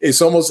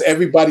 it's almost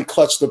everybody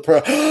clutched the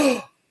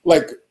pearl.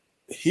 Like,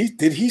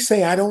 did he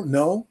say I don't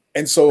know?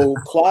 And so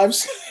Clive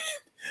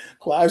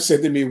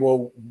said to me,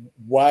 well,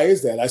 why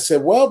is that? I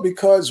said, well,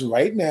 because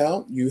right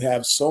now you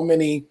have so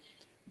many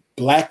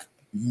Black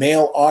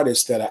male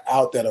artists that are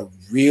out that are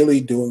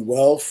really doing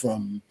well,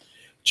 from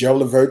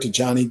Gerald Levert to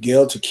Johnny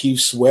Gill to Keith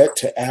Sweat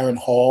to Aaron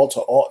Hall to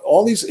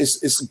all these,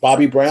 it's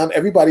Bobby Brown.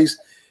 Everybody's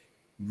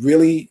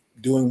really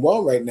doing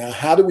well right now.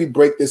 How do we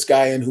break this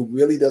guy in who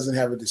really doesn't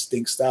have a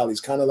distinct style?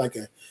 He's kind of like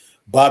a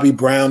Bobby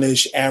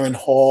Brownish, Aaron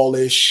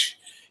Hall-ish.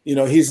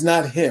 He's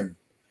not him.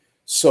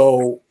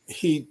 So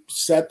he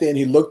sat there and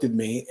he looked at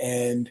me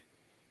and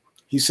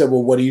he said,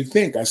 well, what do you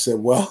think? I said,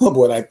 well,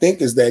 what I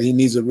think is that he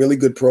needs a really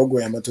good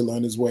programmer to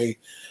learn his way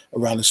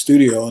around the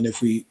studio. And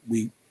if we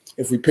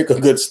pick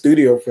a good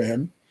studio for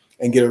him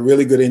and get a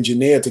really good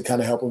engineer to kind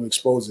of help him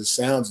expose his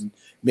sounds, and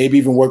maybe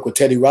even work with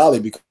Teddy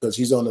Riley because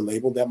he's on the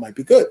label, that might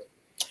be good.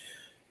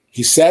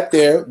 He sat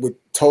there with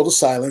total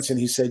silence and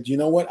he said, you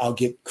know what? I'll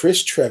get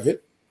Chris Trevitt.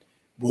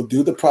 We'll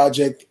do the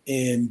project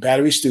in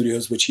Battery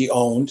Studios, which he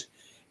owned,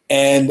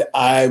 and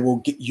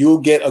you'll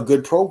get a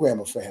good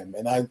programmer for him.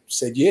 And I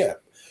said, yeah.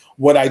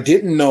 What I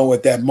didn't know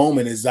at that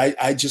moment is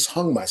I just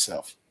hung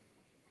myself.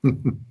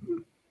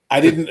 I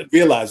didn't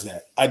realize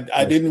that.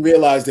 I didn't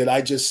realize that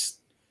I just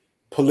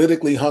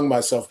politically hung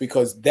myself,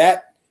 because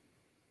that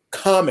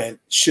comment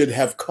should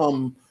have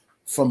come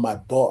from my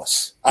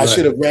boss. I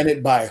should have ran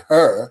it by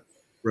her,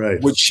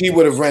 which she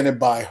would have ran it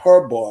by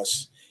her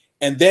boss.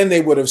 And then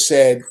they would have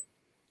said,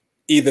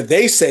 either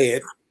they say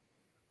it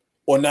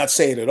or not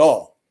say it at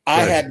all.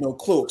 I had no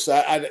clue.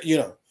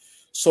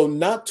 So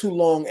not too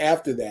long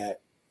after that,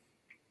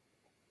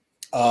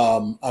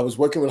 I was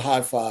working with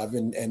High Five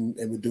and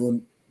we're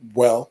doing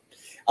well.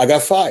 I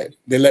got fired.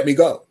 They let me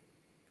go.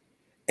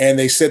 And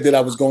they said that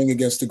I was going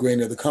against the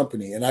grain of the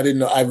company. And I didn't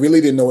know, I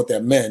really didn't know what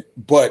that meant,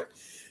 but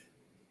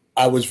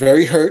I was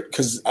very hurt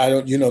because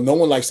no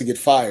one likes to get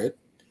fired.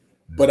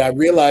 But I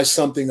realized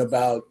something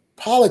about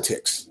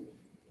politics.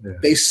 Yeah.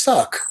 They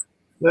suck.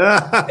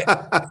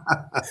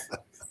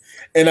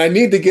 And I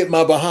need to get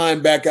my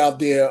behind back out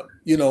there,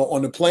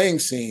 on the playing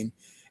scene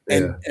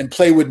and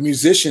play with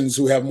musicians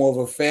who have more of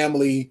a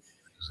family,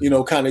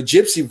 kind of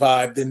gypsy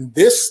vibe than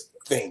this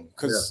thing.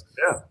 Because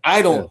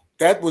I don't,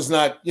 that was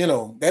not,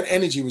 that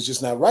energy was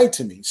just not right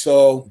to me.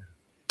 So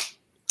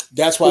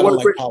that's why I don't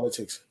like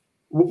politics.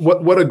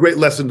 What a great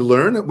lesson to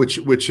learn, which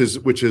is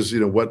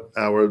what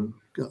our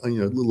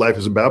life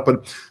is about.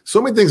 But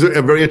so many things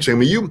are very interesting. I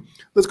mean,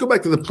 let's go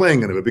back to the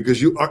playing end of it,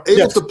 because you are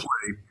able to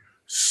play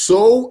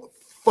so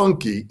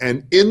funky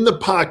and in the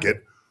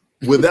pocket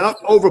without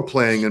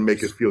overplaying and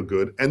make it feel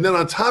good. And then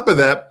on top of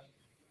that,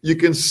 you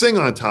can sing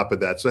on top of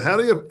that. So how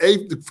do you,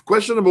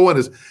 question number one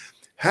is,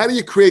 how do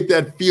you create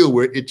that feel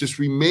where it just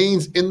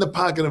remains in the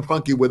pocket and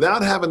funky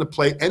without having to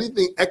play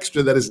anything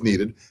extra that is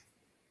needed?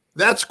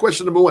 That's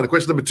question number one. And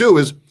question number two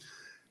is,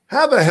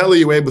 how the hell are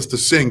you able to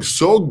sing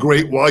so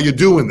great while you're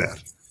doing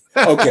that?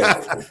 Okay.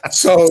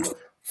 So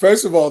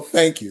first of all,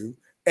 thank you.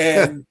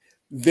 And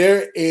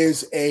there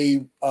is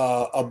a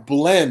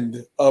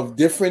blend of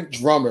different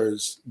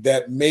drummers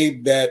that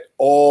made that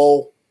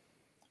all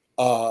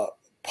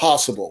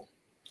possible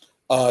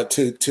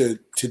to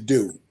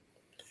do.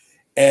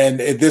 And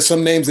there's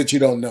some names that you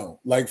don't know.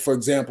 Like, for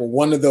example,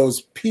 one of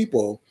those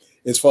people,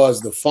 as far as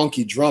the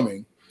funky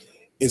drumming,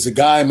 is a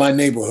guy in my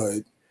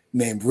neighborhood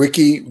named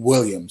Ricky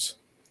Williams.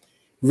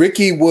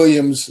 Ricky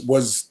Williams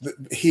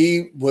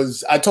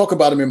I talk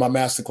about him in my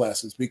master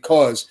classes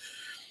because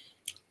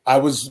I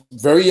was a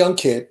very young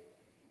kid.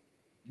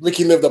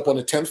 Ricky lived up on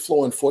the 10th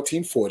floor in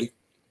 1440.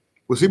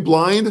 Was he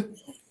blind?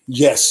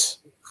 Yes.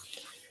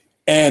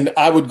 And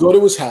I would go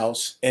to his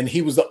house, and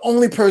I was the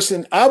only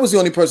person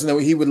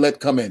that he would let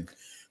come in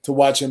to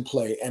watch him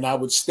play. And I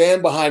would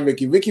stand behind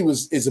Ricky. Ricky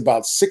is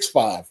about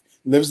 6'5",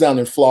 lives down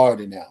in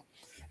Florida now.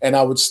 And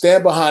I would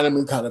stand behind him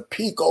and kind of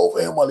peek over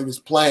him while he was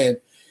playing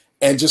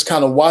and just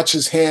kind of watch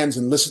his hands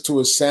and listen to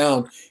his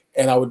sound.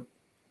 And I would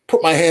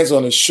put my hands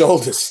on his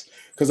shoulders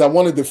because I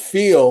wanted to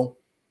feel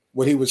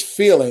what he was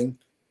feeling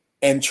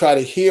and try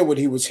to hear what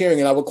he was hearing.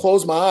 And I would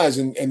close my eyes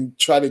and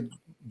try to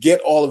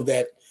get all of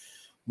that,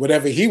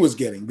 whatever he was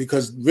getting,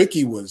 because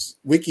Ricky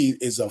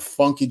is a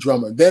funky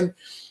drummer. Then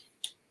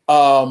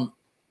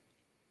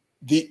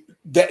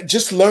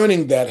just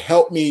learning that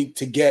helped me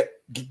to get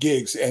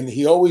gigs. And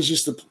he always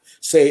used to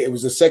say, it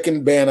was the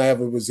second band I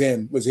ever was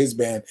in, was his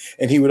band.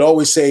 And he would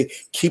always say,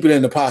 keep it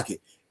in the pocket,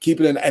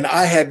 keep it in. And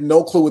I had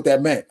no clue what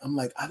that meant. I'm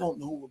like, I don't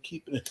know what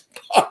keep it in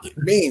the pocket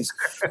means.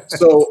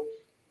 So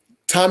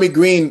Tommy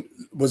Green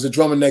was a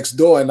drummer next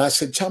door. And I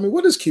said, Tommy,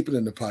 what does keep it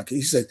in the pocket?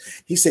 He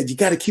said, you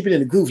got to keep it in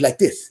the groove like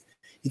this.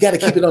 You got to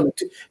keep it on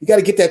you got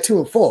to get that 2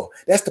 and 4.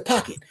 That's the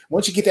pocket.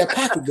 Once you get that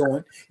pocket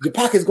going, your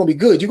pocket's going to be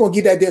good. You're going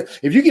to get that there.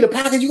 If you get a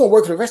pocket, you're going to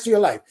work for the rest of your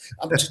life.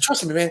 Just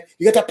trust me, man.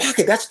 You got that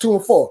pocket. That's 2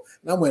 and 4.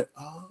 And I went,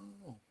 oh,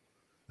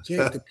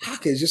 yeah, the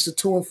pocket is just a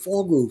 2 and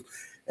 4 groove.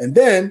 And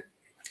then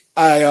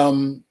I,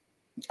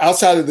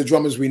 outside of the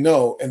drummers we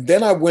know, and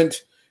then I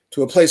went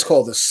to a place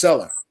called The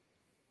Cellar.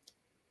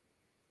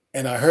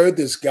 And I heard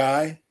this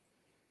guy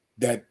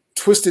that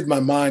twisted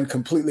my mind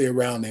completely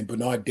around named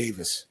Bernard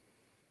Davis.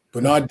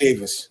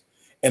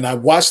 And I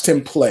watched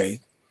him play,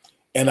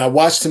 and I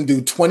watched him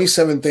do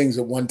 27 things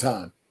at one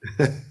time.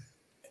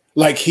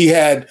 Like he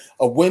had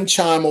a wind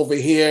chime over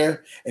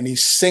here, and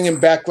he's singing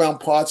background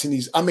parts, and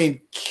he's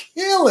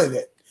killing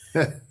it.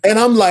 And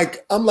I'm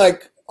like,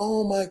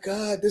 oh my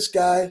God, this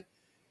guy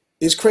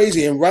is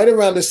crazy. And right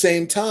around the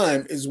same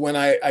time is when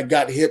I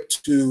got hip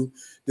to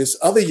this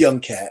other young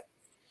cat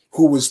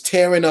who was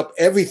tearing up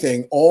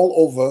everything all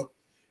over,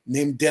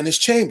 named Dennis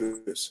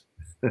Chambers.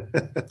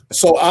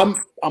 So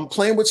I'm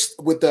playing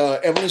with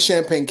Evelyn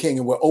Champagne King,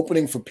 and we're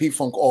opening for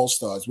P-Funk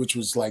All-Stars, which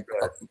was like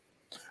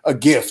a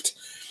gift.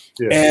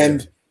 Yeah,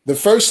 and the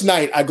first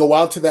night I go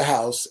out to the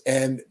house,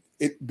 and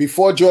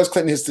before George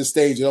Clinton hits the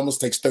stage, it almost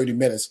takes 30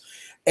 minutes.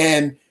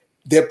 And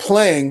they're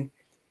playing,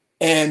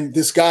 and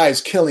this guy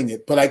is killing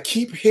it. But I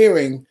keep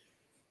hearing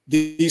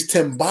these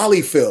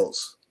timbali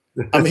fills.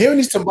 I'm hearing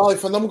these timbali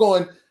fills, and I'm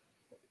going,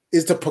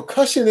 is the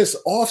percussionist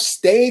off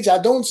stage? I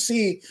don't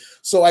see.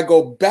 So I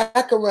go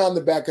back around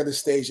the back of the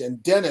stage,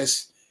 and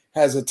Dennis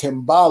has a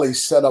timbali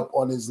set up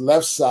on his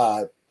left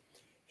side.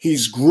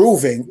 He's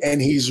grooving,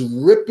 and he's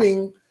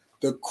ripping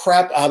the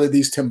crap out of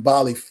these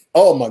timbali.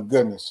 Oh my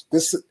goodness.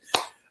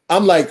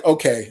 I'm like,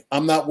 okay,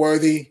 I'm not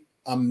worthy.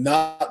 I'm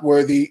not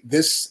worthy.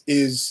 This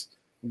is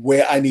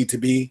where I need to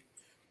be.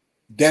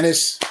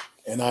 Dennis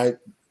and I,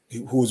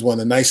 who was one of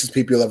the nicest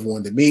people you ever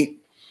wanted to meet,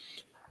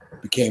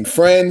 became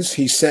friends.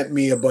 He sent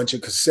me a bunch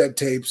of cassette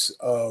tapes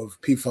of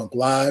P-Funk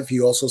Live.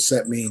 He also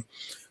sent me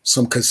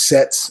some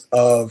cassettes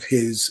of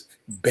his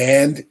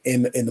band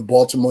in the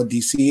Baltimore,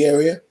 D.C.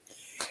 area.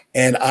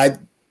 And I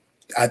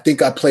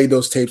think I played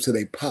those tapes till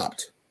they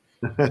popped.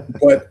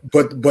 But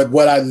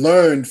what I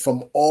learned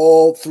from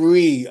all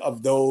three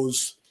of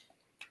those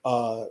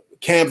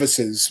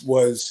canvases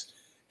was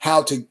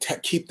how to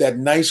keep that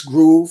nice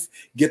groove,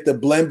 get the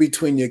blend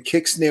between your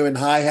kick, snare, and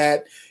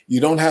hi-hat. You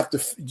don't have to,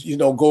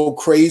 go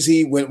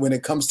crazy when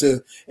it comes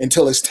to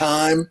until it's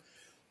time,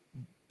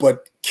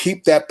 but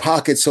keep that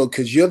pocket. So,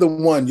 because you're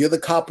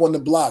the cop on the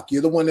block.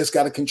 You're the one that's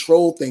got to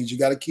control things. You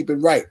got to keep it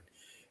right.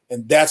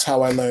 And that's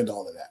how I learned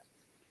all of that.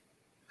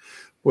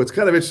 Well, it's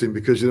kind of interesting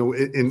because,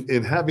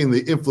 in having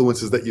the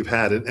influences that you've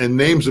had and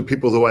names of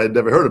people who I had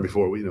never heard of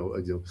before,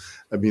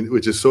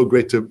 which is so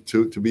great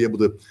to be able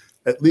to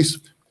at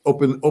least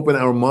open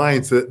our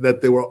minds that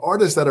there were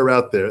artists that are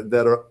out there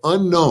that are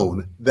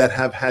unknown that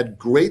have had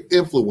great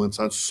influence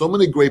on so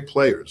many great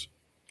players.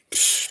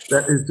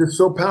 That is just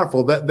so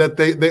powerful that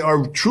they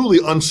are truly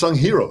unsung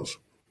heroes.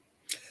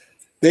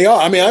 They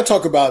are. I mean, I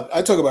talk about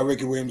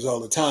Ricky Williams all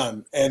the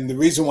time, and the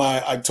reason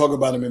why I talk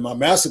about him in my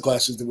master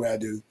classes the way I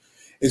do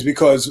is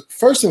because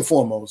first and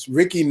foremost,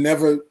 Ricky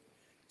never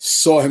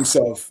saw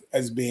himself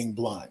as being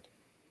blind.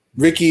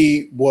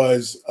 Ricky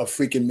was a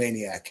freaking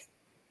maniac.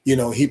 You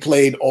know, he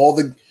played all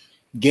the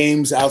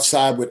games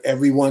outside with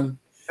everyone.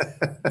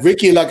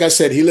 Ricky, like I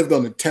said, he lived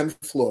on the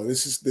 10th floor.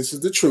 This is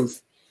the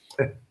truth.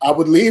 I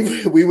would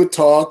leave, we would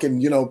talk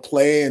and, you know,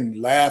 play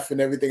and laugh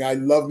and everything. I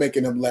love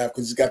making him laugh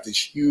because he's got this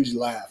huge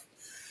laugh.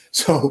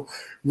 So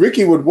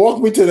Ricky would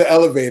walk me to the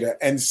elevator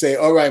and say,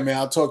 all right, man,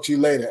 I'll talk to you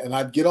later. And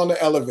I'd get on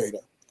the elevator.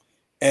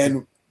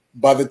 And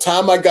by the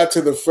time I got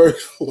to the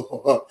first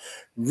floor,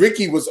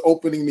 Ricky was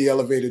opening the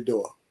elevator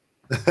door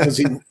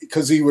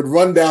because he would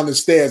run down the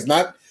stairs,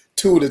 not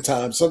 2 at a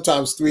time,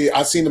 sometimes 3.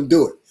 I've seen him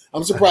do it.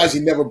 I'm surprised he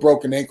never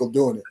broke an ankle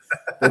doing it.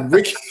 But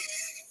Ricky,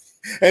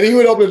 and he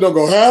would open the door and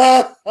go,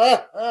 ha,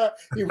 ha, ha.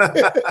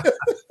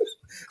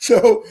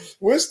 So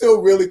we're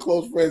still really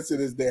close friends to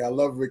this day. I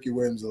love Ricky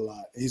Williams a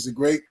lot. He's a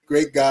great,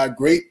 great guy,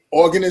 great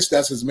organist.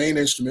 That's his main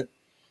instrument.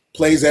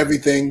 Plays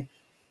everything,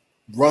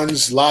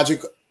 runs Logic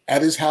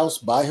at his house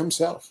by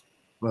himself.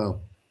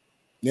 Wow.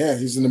 Yeah,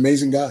 he's an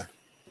amazing guy.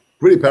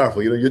 Pretty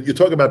powerful. You know, you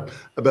talk about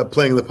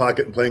playing in the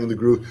pocket and playing in the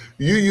groove.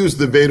 You use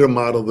the Vater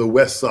model, the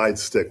West Side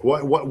stick.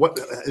 What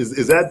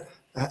is that?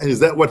 Is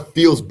that what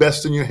feels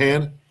best in your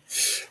hand?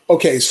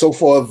 Okay, so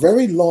for a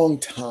very long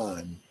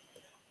time,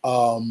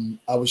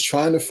 I was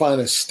trying to find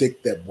a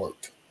stick that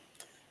worked,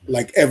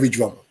 like every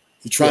drummer.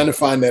 You're trying to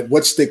find that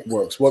what stick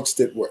works,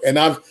 and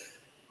I've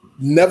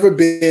never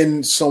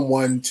been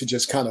someone to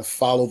just kind of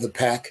follow the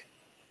pack.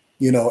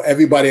 You know,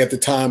 everybody at the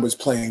time was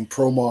playing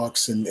Pro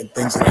Marks and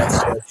things of that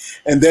sort.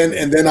 And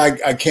then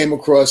I came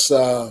across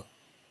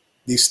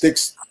these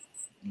sticks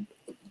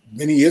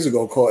many years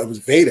ago called, it was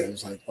Vater. I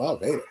was like, wow,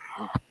 Vater.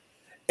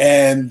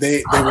 And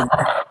they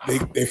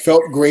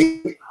felt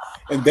great.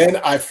 And then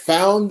I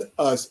found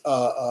a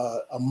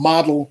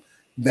model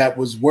that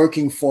was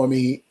working for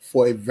me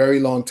for a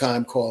very long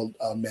time called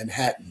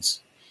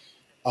Manhattans.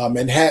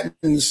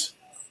 Manhattans.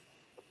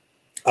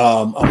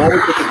 I'm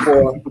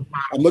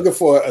looking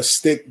for a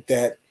stick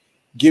that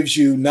gives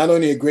you not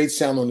only a great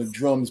sound on the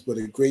drums, but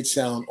a great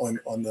sound on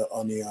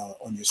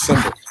your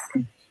cymbals,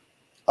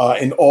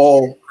 in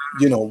all,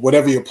 you know,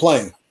 whatever you're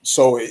playing.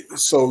 So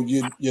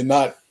you're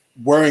not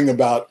worrying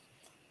about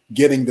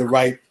getting the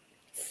right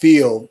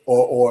feel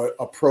or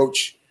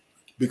approach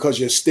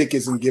because your stick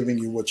isn't giving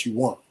you what you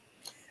want.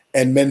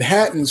 And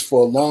Manhattans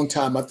for a long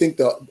time, I think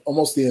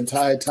almost the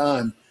entire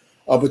time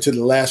up until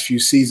the last few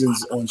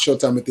seasons on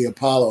Showtime at the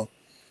Apollo,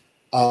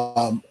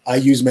 I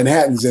used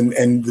Manhattans,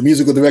 and the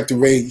musical director,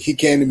 Ray, he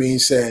came to me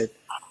and said,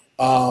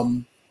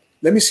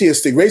 let me see a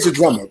stick. Ray's a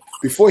drummer.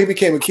 Before he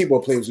became a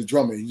keyboard player, he was a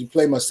drummer. He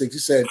played my sticks. He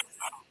said,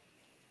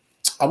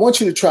 I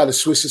want you to try to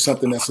switch to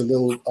something that's a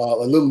little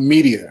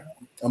meatier.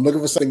 I'm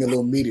looking for something a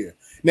little meatier.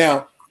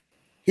 Now,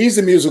 he's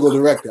the musical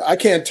director. I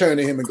can't turn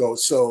to him and go,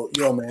 so,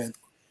 yo, man,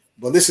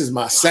 well, this is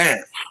my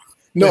sound.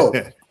 No,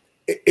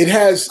 it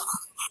has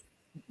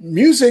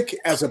music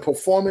as a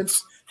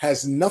performance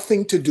has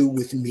nothing to do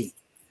with me.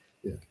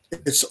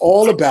 It's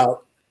all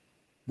about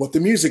what the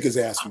music is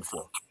asking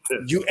for.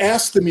 You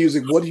ask the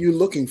music, what are you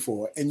looking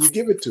for? And you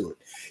give it to it.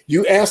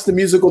 You ask the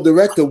musical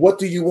director, what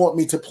do you want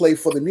me to play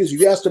for the music?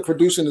 You ask the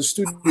producer in the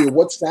studio,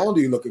 what sound are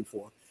you looking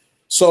for?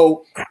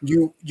 So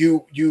you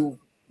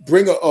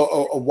bring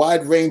a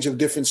wide range of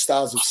different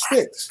styles of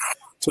sticks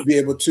to be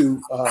able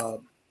to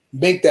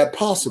make that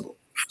possible.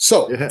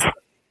 So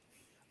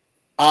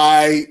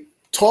I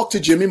talked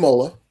to Jimmy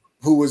Mola,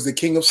 who was the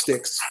king of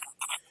sticks.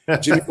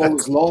 Jimmy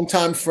Mola's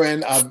longtime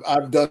friend.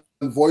 I've done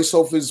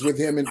voiceovers with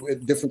him in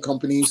different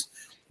companies.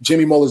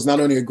 Jimmy Mola is not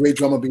only a great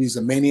drummer, but he's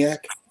a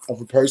maniac of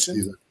a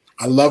person.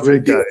 I love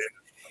him.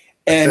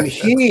 And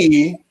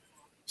he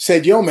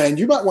said, yo, man,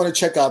 you might want to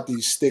check out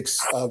these sticks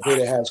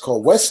Vater has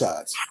called West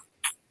Sides.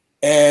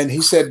 And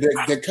he said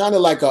they're kind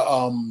of like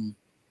a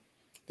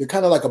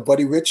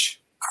Buddy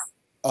Rich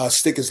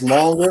stick. Is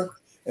longer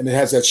and it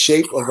has that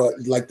shape of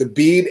like the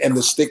bead and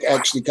the stick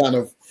actually kind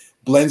of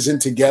blends in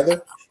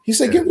together. He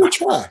said, give it a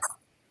try.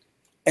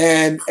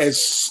 And the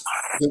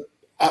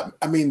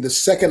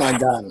second I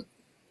got him,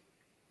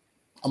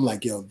 I'm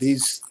like, yo,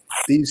 these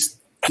things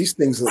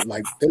are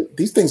like,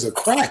 these things are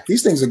crack.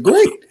 These things are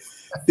great.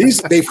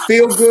 They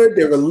feel good.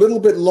 They're a little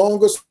bit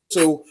longer.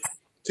 So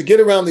to get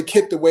around the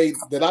kit the way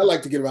that I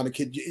like to get around the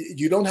kit,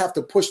 you don't have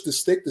to push the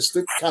stick. The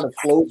stick kind of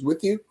flows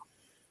with you.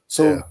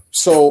 So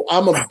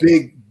I'm a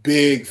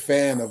big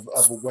fan of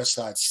a West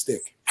Side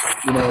stick.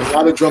 You know, a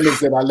lot of drummers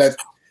that I let,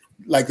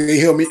 like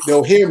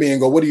they'll hear me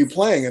and go, what are you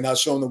playing? And I'll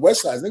show them the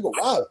West Sides. And they go,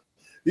 wow,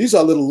 these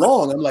are a little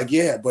long. I'm like,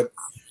 yeah, but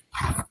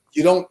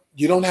you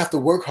don't have to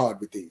work hard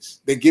with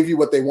these. They give you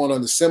what they want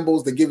on the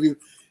cymbals. They give you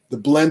the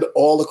blend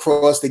all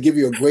across. They give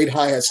you a great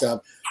hi-hat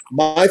sound.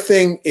 My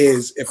thing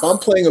is, if I'm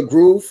playing a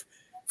groove,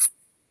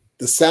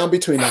 the sound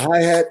between the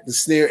hi-hat, the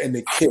snare, and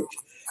the kick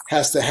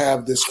has to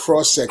have this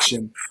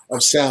cross-section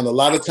of sound. A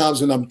lot of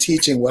times when I'm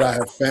teaching, what I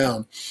have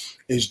found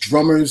is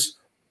drummers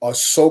are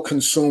so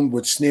consumed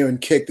with snare and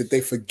kick that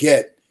they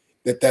forget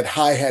that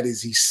hi-hat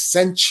is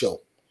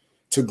essential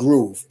to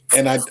groove.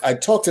 And I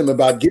talked to him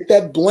about get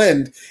that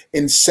blend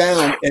in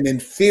sound and in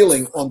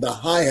feeling on the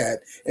hi-hat,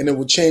 and it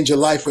will change your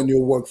life and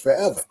your work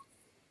forever.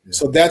 Yeah.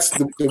 So that's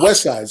the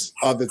West Sides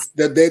are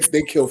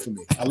they kill for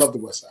me. I love the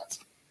West Sides.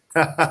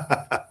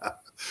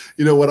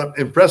 You know what I'm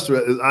impressed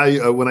with is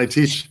when I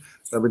teach,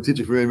 I've been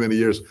teaching for many, many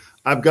years.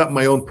 I've got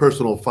my own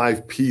personal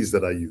 5 Ps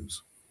that I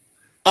use.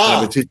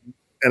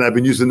 And I've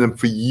been using them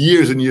for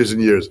years and years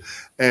and years.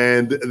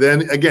 And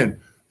then again,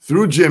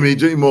 through Jimmy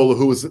Mola,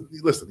 who is,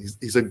 listen,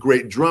 he's a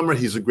great drummer.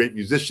 He's a great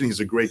musician. He's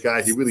a great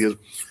guy. He really is.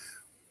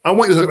 I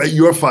want you to talk about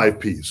your 5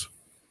 Ps.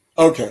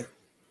 Okay.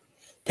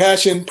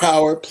 Passion,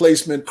 power,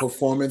 placement,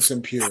 performance,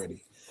 and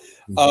purity.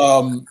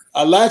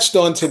 I latched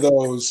onto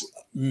those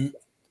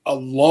a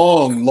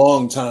long,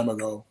 long time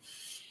ago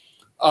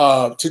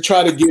to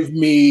try to give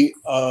me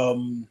a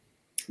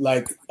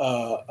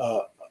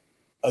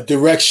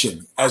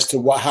direction as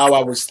to how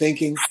I was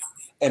thinking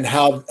and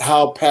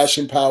how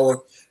passion,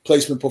 power,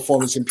 placement,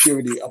 performance, and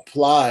purity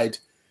applied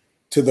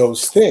to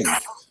those things.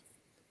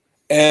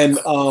 And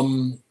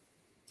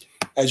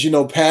as you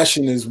know,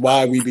 passion is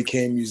why we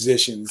became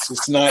musicians.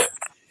 It's not,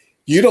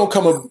 you don't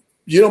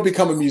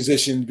become a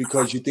musician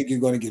because you think you're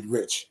going to get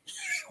rich.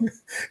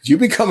 You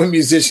become a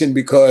musician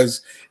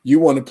because you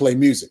want to play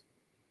music.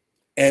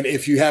 And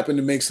if you happen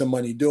to make some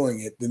money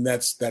doing it, then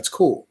that's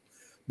cool.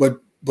 But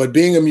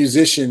being a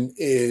musician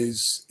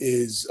is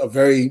a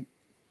very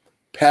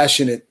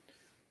passionate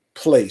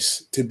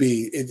place to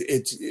be.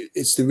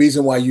 It's the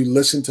reason why you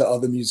listen to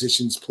other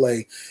musicians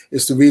play.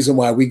 It's the reason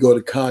why we go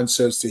to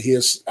concerts to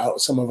hear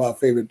out some of our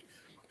favorite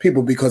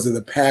people, because of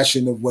the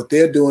passion of what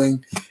they're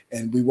doing,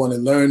 and we want to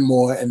learn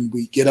more. And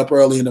we get up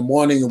early in the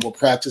morning and we'll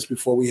practice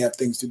before we have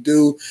things to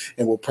do,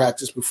 and we'll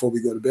practice before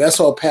we go to bed. That's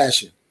all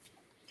passion.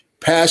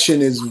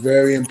 Passion is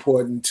very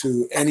important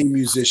to any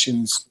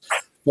musician's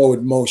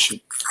forward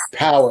motion.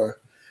 Power,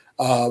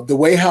 the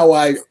way how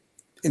I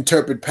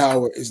interpret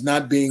power is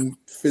not being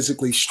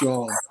physically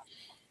strong.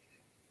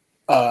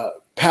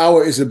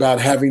 Power is about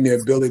having the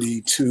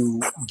ability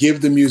to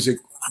give the music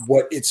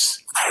what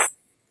it's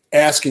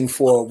asking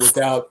for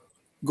without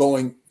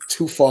going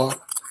too far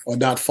or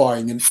not far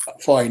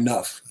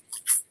enough.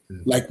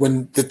 Like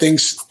when the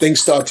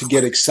things start to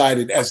get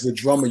excited, as the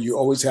drummer, you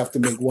always have to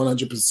make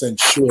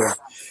 100% sure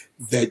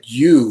that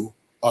you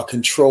are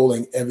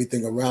controlling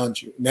everything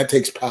around you. And that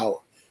takes power,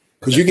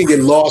 because you can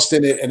get lost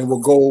in it and it will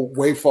go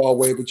way far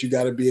away, but you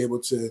got to be able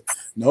to,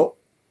 nope,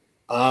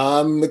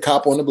 I'm the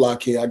cop on the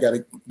block here. I got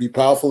to be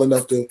powerful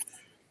enough to,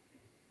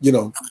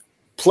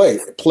 play.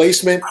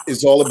 Placement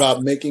is all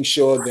about making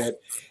sure that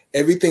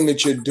everything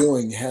that you're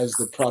doing has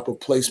the proper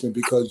placement,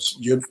 because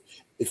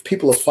if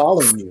people are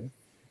following you,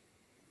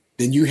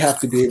 then you have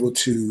to be able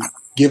to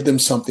give them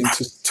something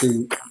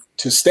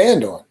to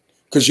stand on,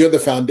 because you're the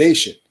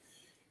foundation.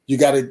 You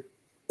got to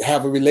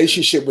have a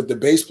relationship with the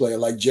bass player,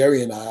 like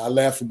Jerry and I. I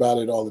laugh about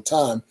it all the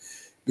time,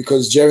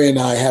 because Jerry and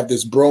I have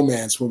this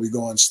bromance when we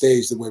go on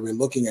stage, the way we're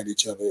looking at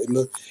each other.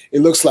 It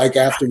looks like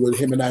afterward,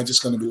 him and I are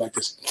just going to be like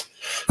this.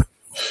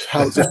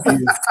 How's it feel?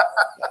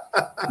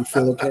 You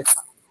feel okay?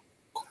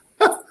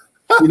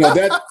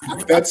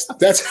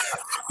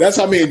 That's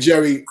how me and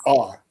Jerry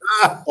are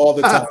all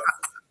the time.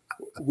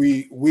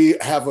 We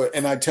have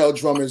and I tell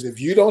drummers,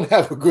 if you don't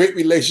have a great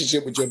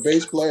relationship with your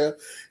bass player,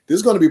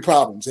 there's going to be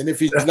problems. And if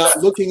he's not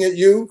looking at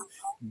you,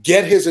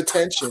 get his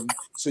attention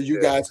so you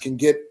guys can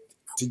get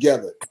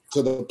together.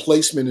 So the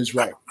placement is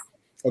right.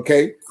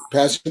 Okay?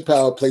 Passion,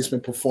 power,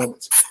 placement,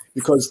 performance.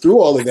 Because through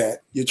all of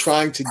that, you're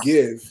trying to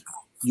give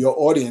your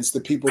audience,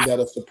 the people that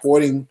are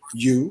supporting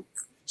you,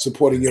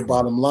 supporting your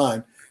bottom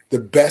line, the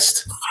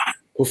best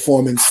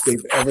performance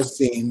they've ever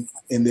seen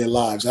in their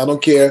lives. I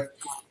don't care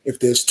if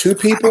there's 2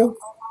 people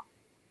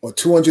or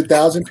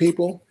 200,000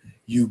 people,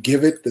 you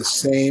give it the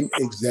same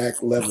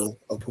exact level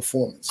of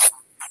performance.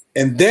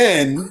 And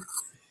then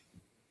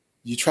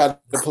you try to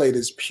play it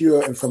as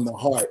pure and from the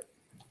heart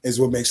is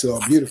what makes it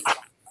all beautiful.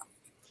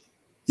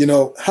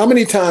 How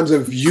many times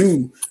have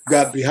you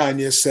got behind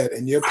your set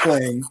and you're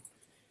playing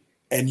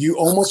and you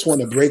almost want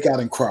to break out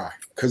and cry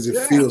because it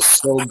feels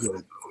so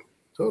good?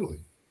 Totally.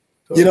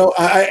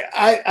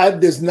 I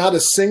there's not a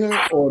singer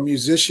or a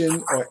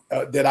musician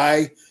that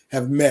I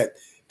have met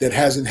that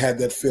hasn't had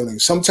that feeling.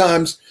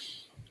 Sometimes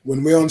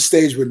when we're on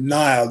stage with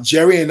Nile,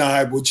 Jerry and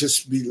I will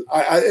just be,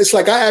 it's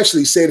like I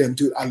actually say to him,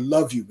 dude, I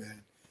love you,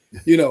 man.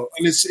 And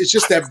it's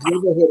just that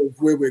brotherhood of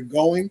where we're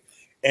going,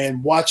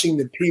 and watching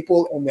the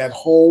people and that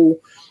whole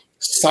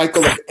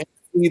cycle of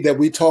energy that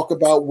we talk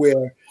about,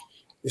 where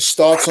it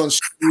starts on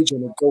stage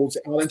and it goes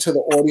out into the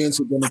audience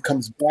and then it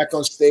comes back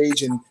on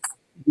stage, and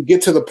you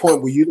get to the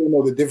point where you don't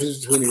know the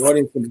difference between the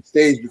audience and the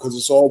stage, because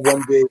it's all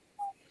one big,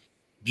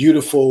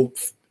 beautiful,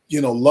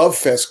 love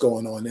fest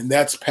going on. And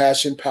that's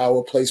passion,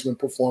 power, placement,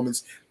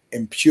 performance,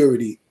 and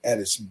purity at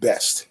its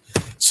best.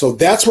 So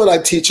that's what I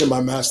teach in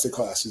my master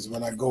classes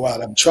when I go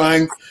out.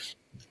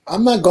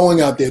 I'm not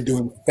going out there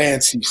doing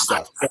fancy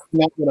stuff. That's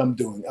not what I'm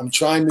doing. I'm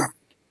trying to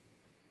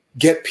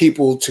get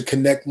people to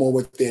connect more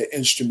with their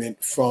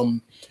instrument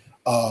from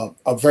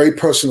a very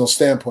personal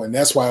standpoint. And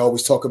that's why I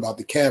always talk about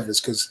the canvas,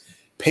 because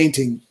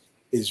painting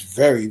is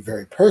very,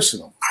 very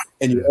personal.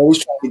 And you're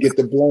always trying to get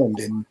the blend.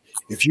 And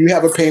if you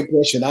have a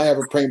paintbrush and I have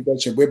a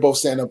paintbrush and we're both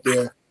standing up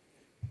there,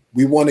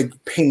 we want to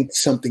paint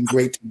something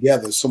great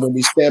together. So when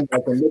we stand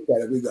back and look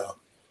at it, we go,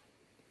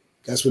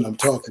 that's what I'm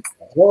talking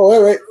about. Oh,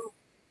 all right.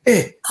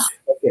 Okay,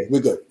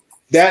 we're good.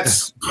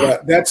 That's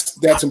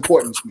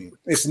important to me.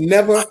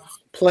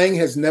 Playing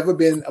has never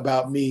been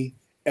about me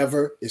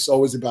ever. It's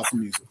always about the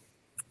music.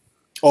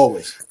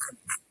 Always.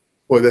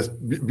 Boy, that's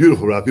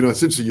beautiful, Ralph. You know,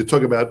 it's interesting. You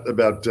talk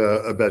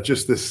about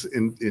just this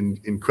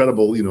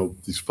incredible, you know,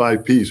 these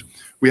 5 Ps.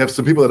 We have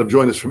some people that have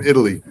joined us from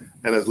Italy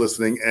and is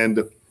listening.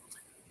 And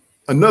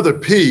another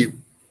P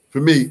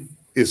for me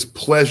is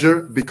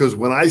pleasure, because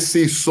when I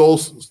see Soul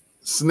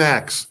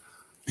Snacks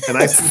and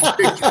I see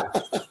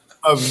pictures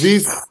of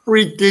these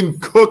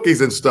freaking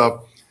cookies and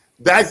stuff,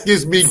 that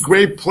gives me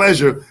great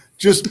pleasure.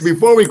 Just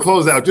before we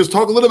close out, just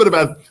talk a little bit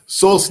about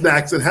Soul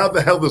Snacks and how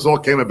the hell this all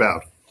came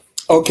about.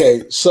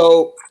 Okay,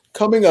 so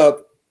coming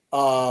up,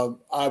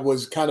 I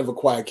was kind of a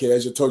quiet kid.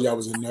 As I told you, I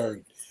was a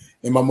nerd,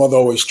 and my mother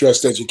always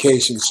stressed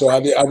education. So I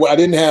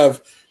didn't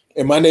have,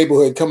 in my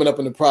neighborhood, coming up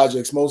in the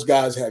projects, most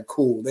guys had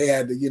cool. They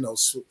had the, you know,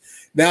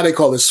 now they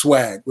call it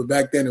swag, but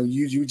back then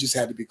you just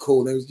had to be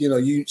cool. There was, you know,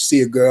 you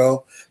see a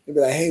girl, they'd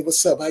be like, hey,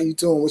 what's up? How you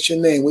doing? What's your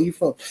name? Where you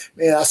from?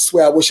 Man, I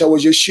swear I wish I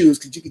was your shoes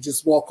because you could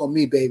just walk on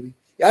me, baby.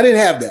 I didn't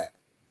have that.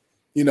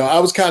 You know, I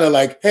was kind of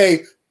like,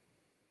 hey,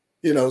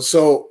 you know,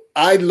 so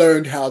I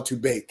learned how to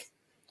bake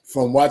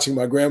from watching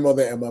my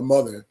grandmother and my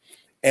mother.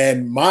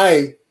 And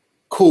my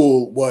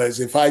cool was,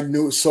 if I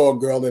saw a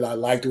girl that I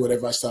liked or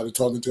whatever, I started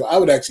talking to her, I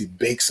would actually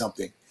bake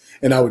something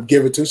and I would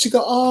give it to her. She'd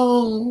go,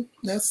 oh,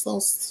 that's so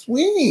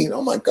sweet.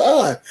 Oh my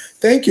God,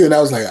 thank you. And I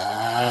was like,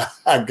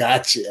 I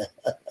got you.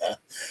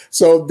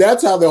 So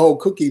that's how the whole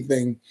cookie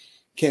thing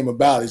came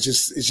about. It's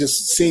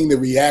just seeing the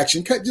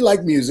reaction. You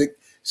like music,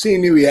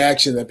 seeing the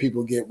reaction that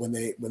people get when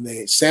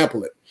they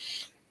sample it.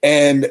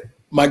 And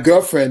my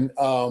girlfriend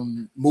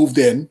moved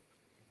in,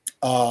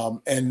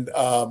 and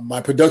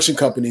my production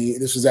company,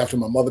 this was after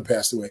my mother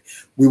passed away,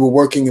 we were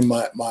working in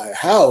my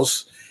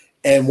house,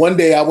 and one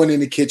day I went in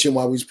the kitchen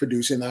while we was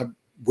producing. I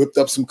whipped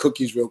up some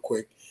cookies real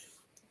quick,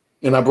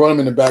 and I brought them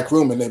in the back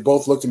room, and they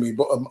both looked at me,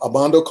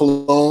 Armando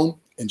Colon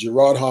and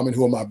Gerard Harmon,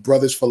 who are my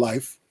brothers for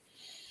life.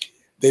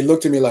 They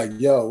looked at me like,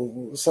 yo,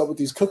 what's up with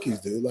these cookies,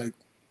 dude? Like,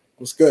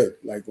 what's good?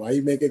 Like, why are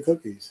you making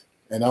cookies?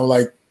 And I'm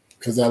like,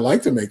 because I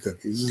like to make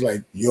cookies. It's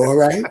like, you all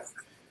right?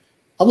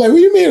 I'm like, what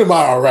do you mean am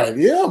I all right?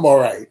 Yeah, I'm all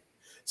right.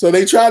 So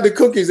they tried the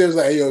cookies. They was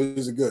like, hey, yo,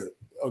 these are good.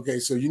 Okay,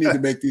 so you need to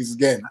make these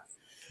again.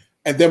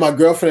 And then my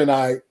girlfriend and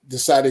I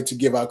decided to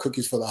give out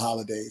cookies for the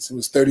holidays. It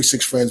was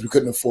 36 friends. We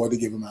couldn't afford to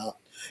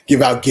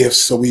give out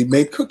gifts. So we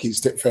made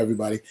cookies for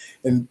everybody.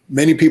 And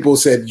many people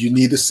said, you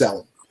need to sell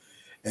them.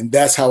 And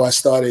that's how I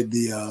started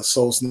the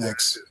Soul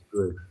Snacks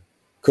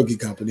cookie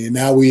company. And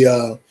now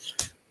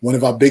one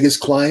of our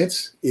biggest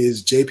clients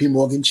is JP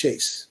Morgan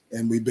Chase.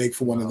 And we bake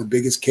for one of the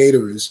biggest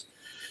caterers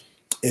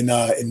in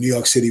New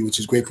York City, which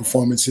is Great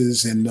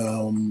Performances. And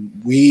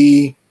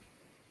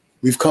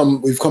we've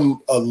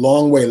come a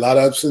long way, a lot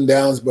of ups and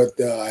downs, but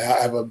I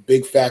have a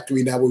big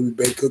factory now where we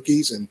bake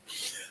cookies, and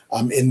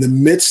I'm in the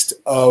midst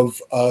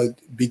of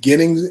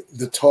beginning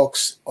the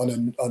talks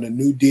on a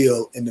new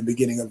deal in the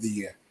beginning of the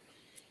year.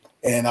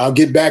 And I'll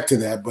get back to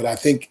that, but I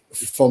think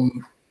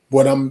from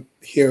what I'm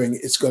hearing,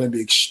 it's going to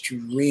be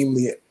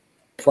extremely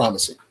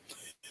promising.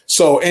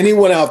 So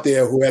anyone out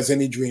there who has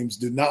any dreams,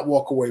 do not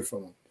walk away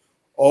from them.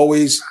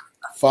 Always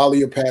follow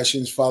your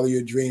passions, follow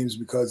your dreams,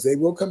 because they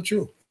will come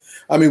true.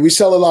 I mean, we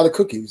sell a lot of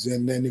cookies,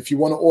 and then if you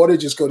want to order,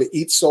 just go to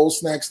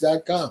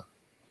eatsoulsnacks.com.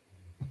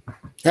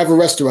 Have a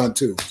restaurant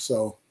too.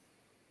 So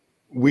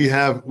we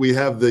have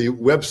the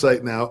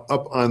website now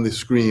up on the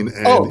screen.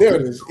 And there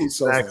it is,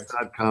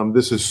 eatsoulsnacks.com.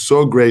 This is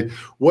so great.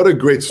 What a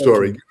great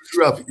story.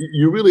 Ralph,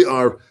 you really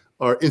are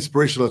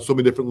inspirational on so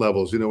many different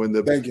levels, you know, and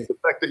the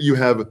fact that you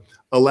have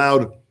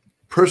allowed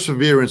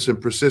perseverance and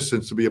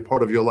persistence to be a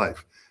part of your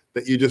life,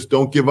 that you just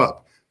don't give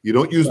up. You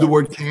don't use the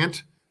word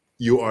can't.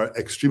 You are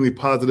extremely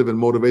positive and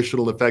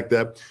motivational. The fact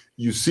that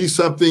you see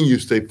something, you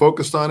stay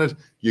focused on it,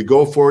 you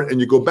go for it,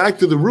 and you go back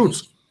to the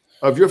roots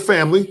of your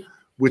family,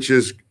 which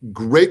is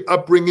great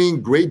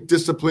upbringing, great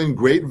discipline,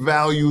 great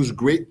values,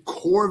 great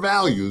core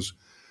values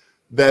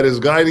that is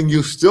guiding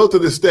you still to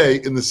this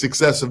day in the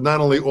success of not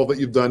only all that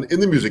you've done in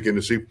the music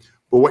industry,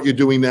 but what you're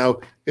doing now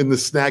in the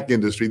snack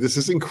industry. This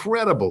is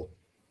incredible.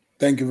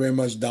 Thank you very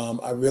much, Dom.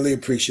 I really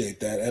appreciate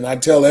that. And I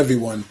tell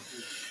everyone,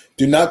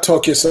 do not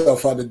talk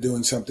yourself out of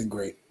doing something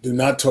great. Do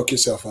not talk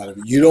yourself out of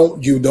it. You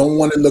don't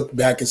want to look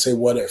back and say,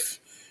 what if?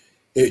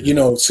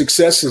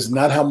 Success is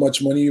not how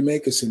much money you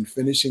make. It's in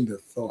finishing the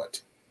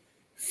thought.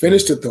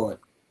 Finish the thought.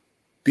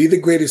 Be the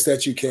greatest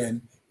that you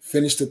can.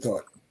 Finish the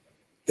thought.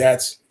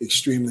 That's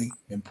extremely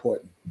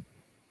important.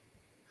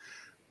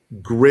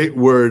 Great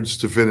words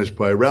to finish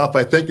by. Ralph,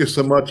 I thank you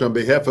so much on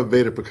behalf of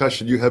Vater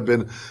Percussion. You have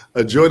been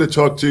a joy to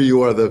talk to.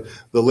 You are the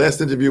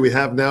last interview we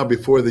have now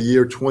before the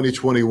year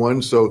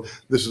 2021. So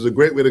this is a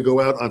great way to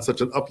go out on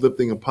such an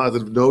uplifting and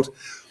positive note.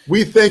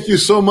 We thank you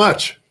so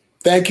much.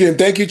 Thank you. And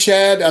thank you,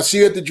 Chad. I'll see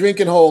you at the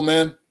drinking hole,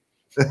 man.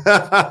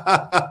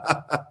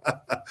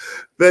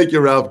 Thank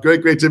you, Ralph.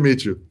 Great to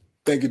meet you.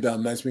 Thank you,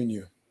 Dom. Nice meeting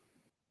you.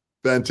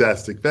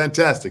 Fantastic.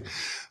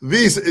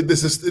 These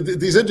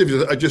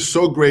interviews are just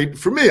so great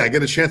for me. I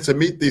get a chance to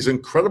meet these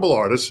incredible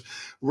artists.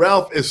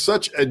 Ralph is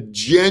such a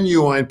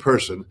genuine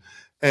person,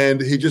 and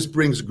he just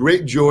brings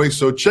great joy.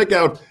 So check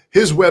out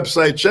his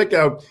website. Check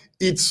out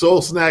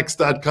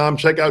eatsoulsnacks.com.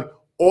 Check out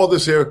all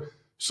this here.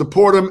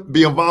 Support him,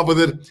 be involved with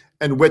it,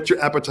 and whet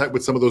your appetite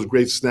with some of those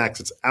great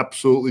snacks. It's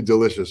absolutely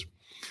delicious.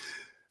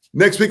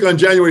 Next week on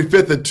January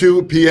 5th at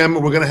 2 p.m.,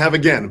 we're going to have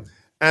again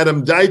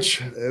Adam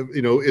Deitch,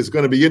 is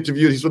going to be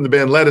interviewed. He's from the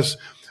band Lettuce,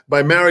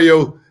 by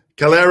Mario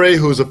Calare,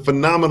 who's a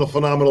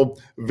phenomenal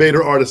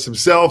Vater artist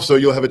himself. So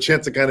you'll have a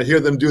chance to kind of hear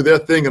them do their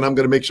thing, and I'm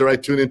going to make sure I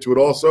tune into it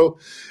also.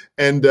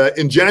 And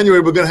in January,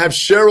 we're going to have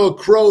Sheryl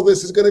Crow.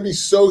 This is going to be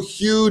so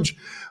huge.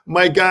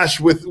 My gosh,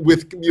 with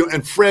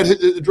and Fred,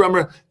 the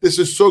drummer. This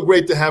is so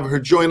great to have her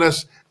join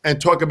us and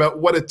talk about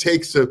what it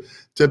takes to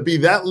be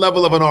that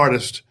level of an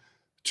artist,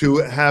 to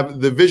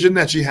have the vision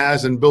that she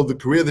has and build the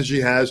career that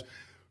she has.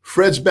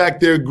 Fred's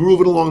back there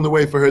grooving along the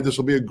way for her. This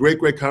will be a great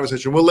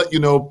conversation. We'll let you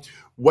know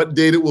what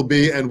date it will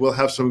be, and we'll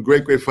have some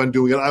great fun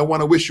doing it. I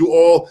want to wish you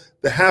all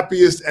the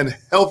happiest and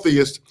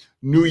healthiest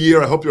new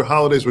year. I hope your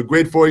holidays were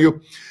great for you.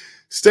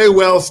 Stay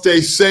well, stay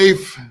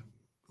safe,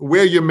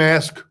 wear your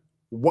mask,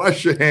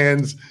 wash your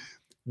hands,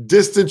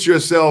 distance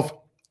yourself,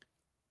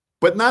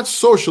 but not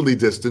socially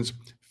distance.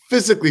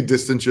 Physically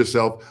distance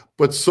yourself,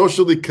 but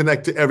socially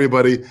connect to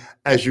everybody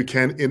as you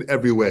can in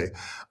every way.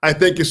 I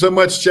thank you so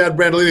much, Chad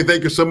Brandolini.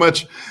 Thank you so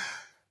much,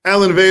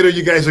 Alan Vater.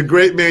 You guys are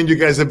great, man. You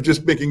guys have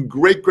just making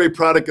great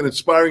product and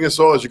inspiring us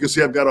all. As you can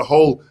see, I've got a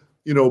whole,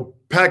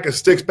 pack of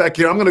sticks back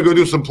here. I'm going to go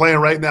do some playing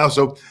right now.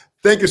 So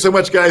thank you so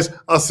much, guys.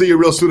 I'll see you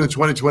real soon in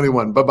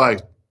 2021. Bye-bye.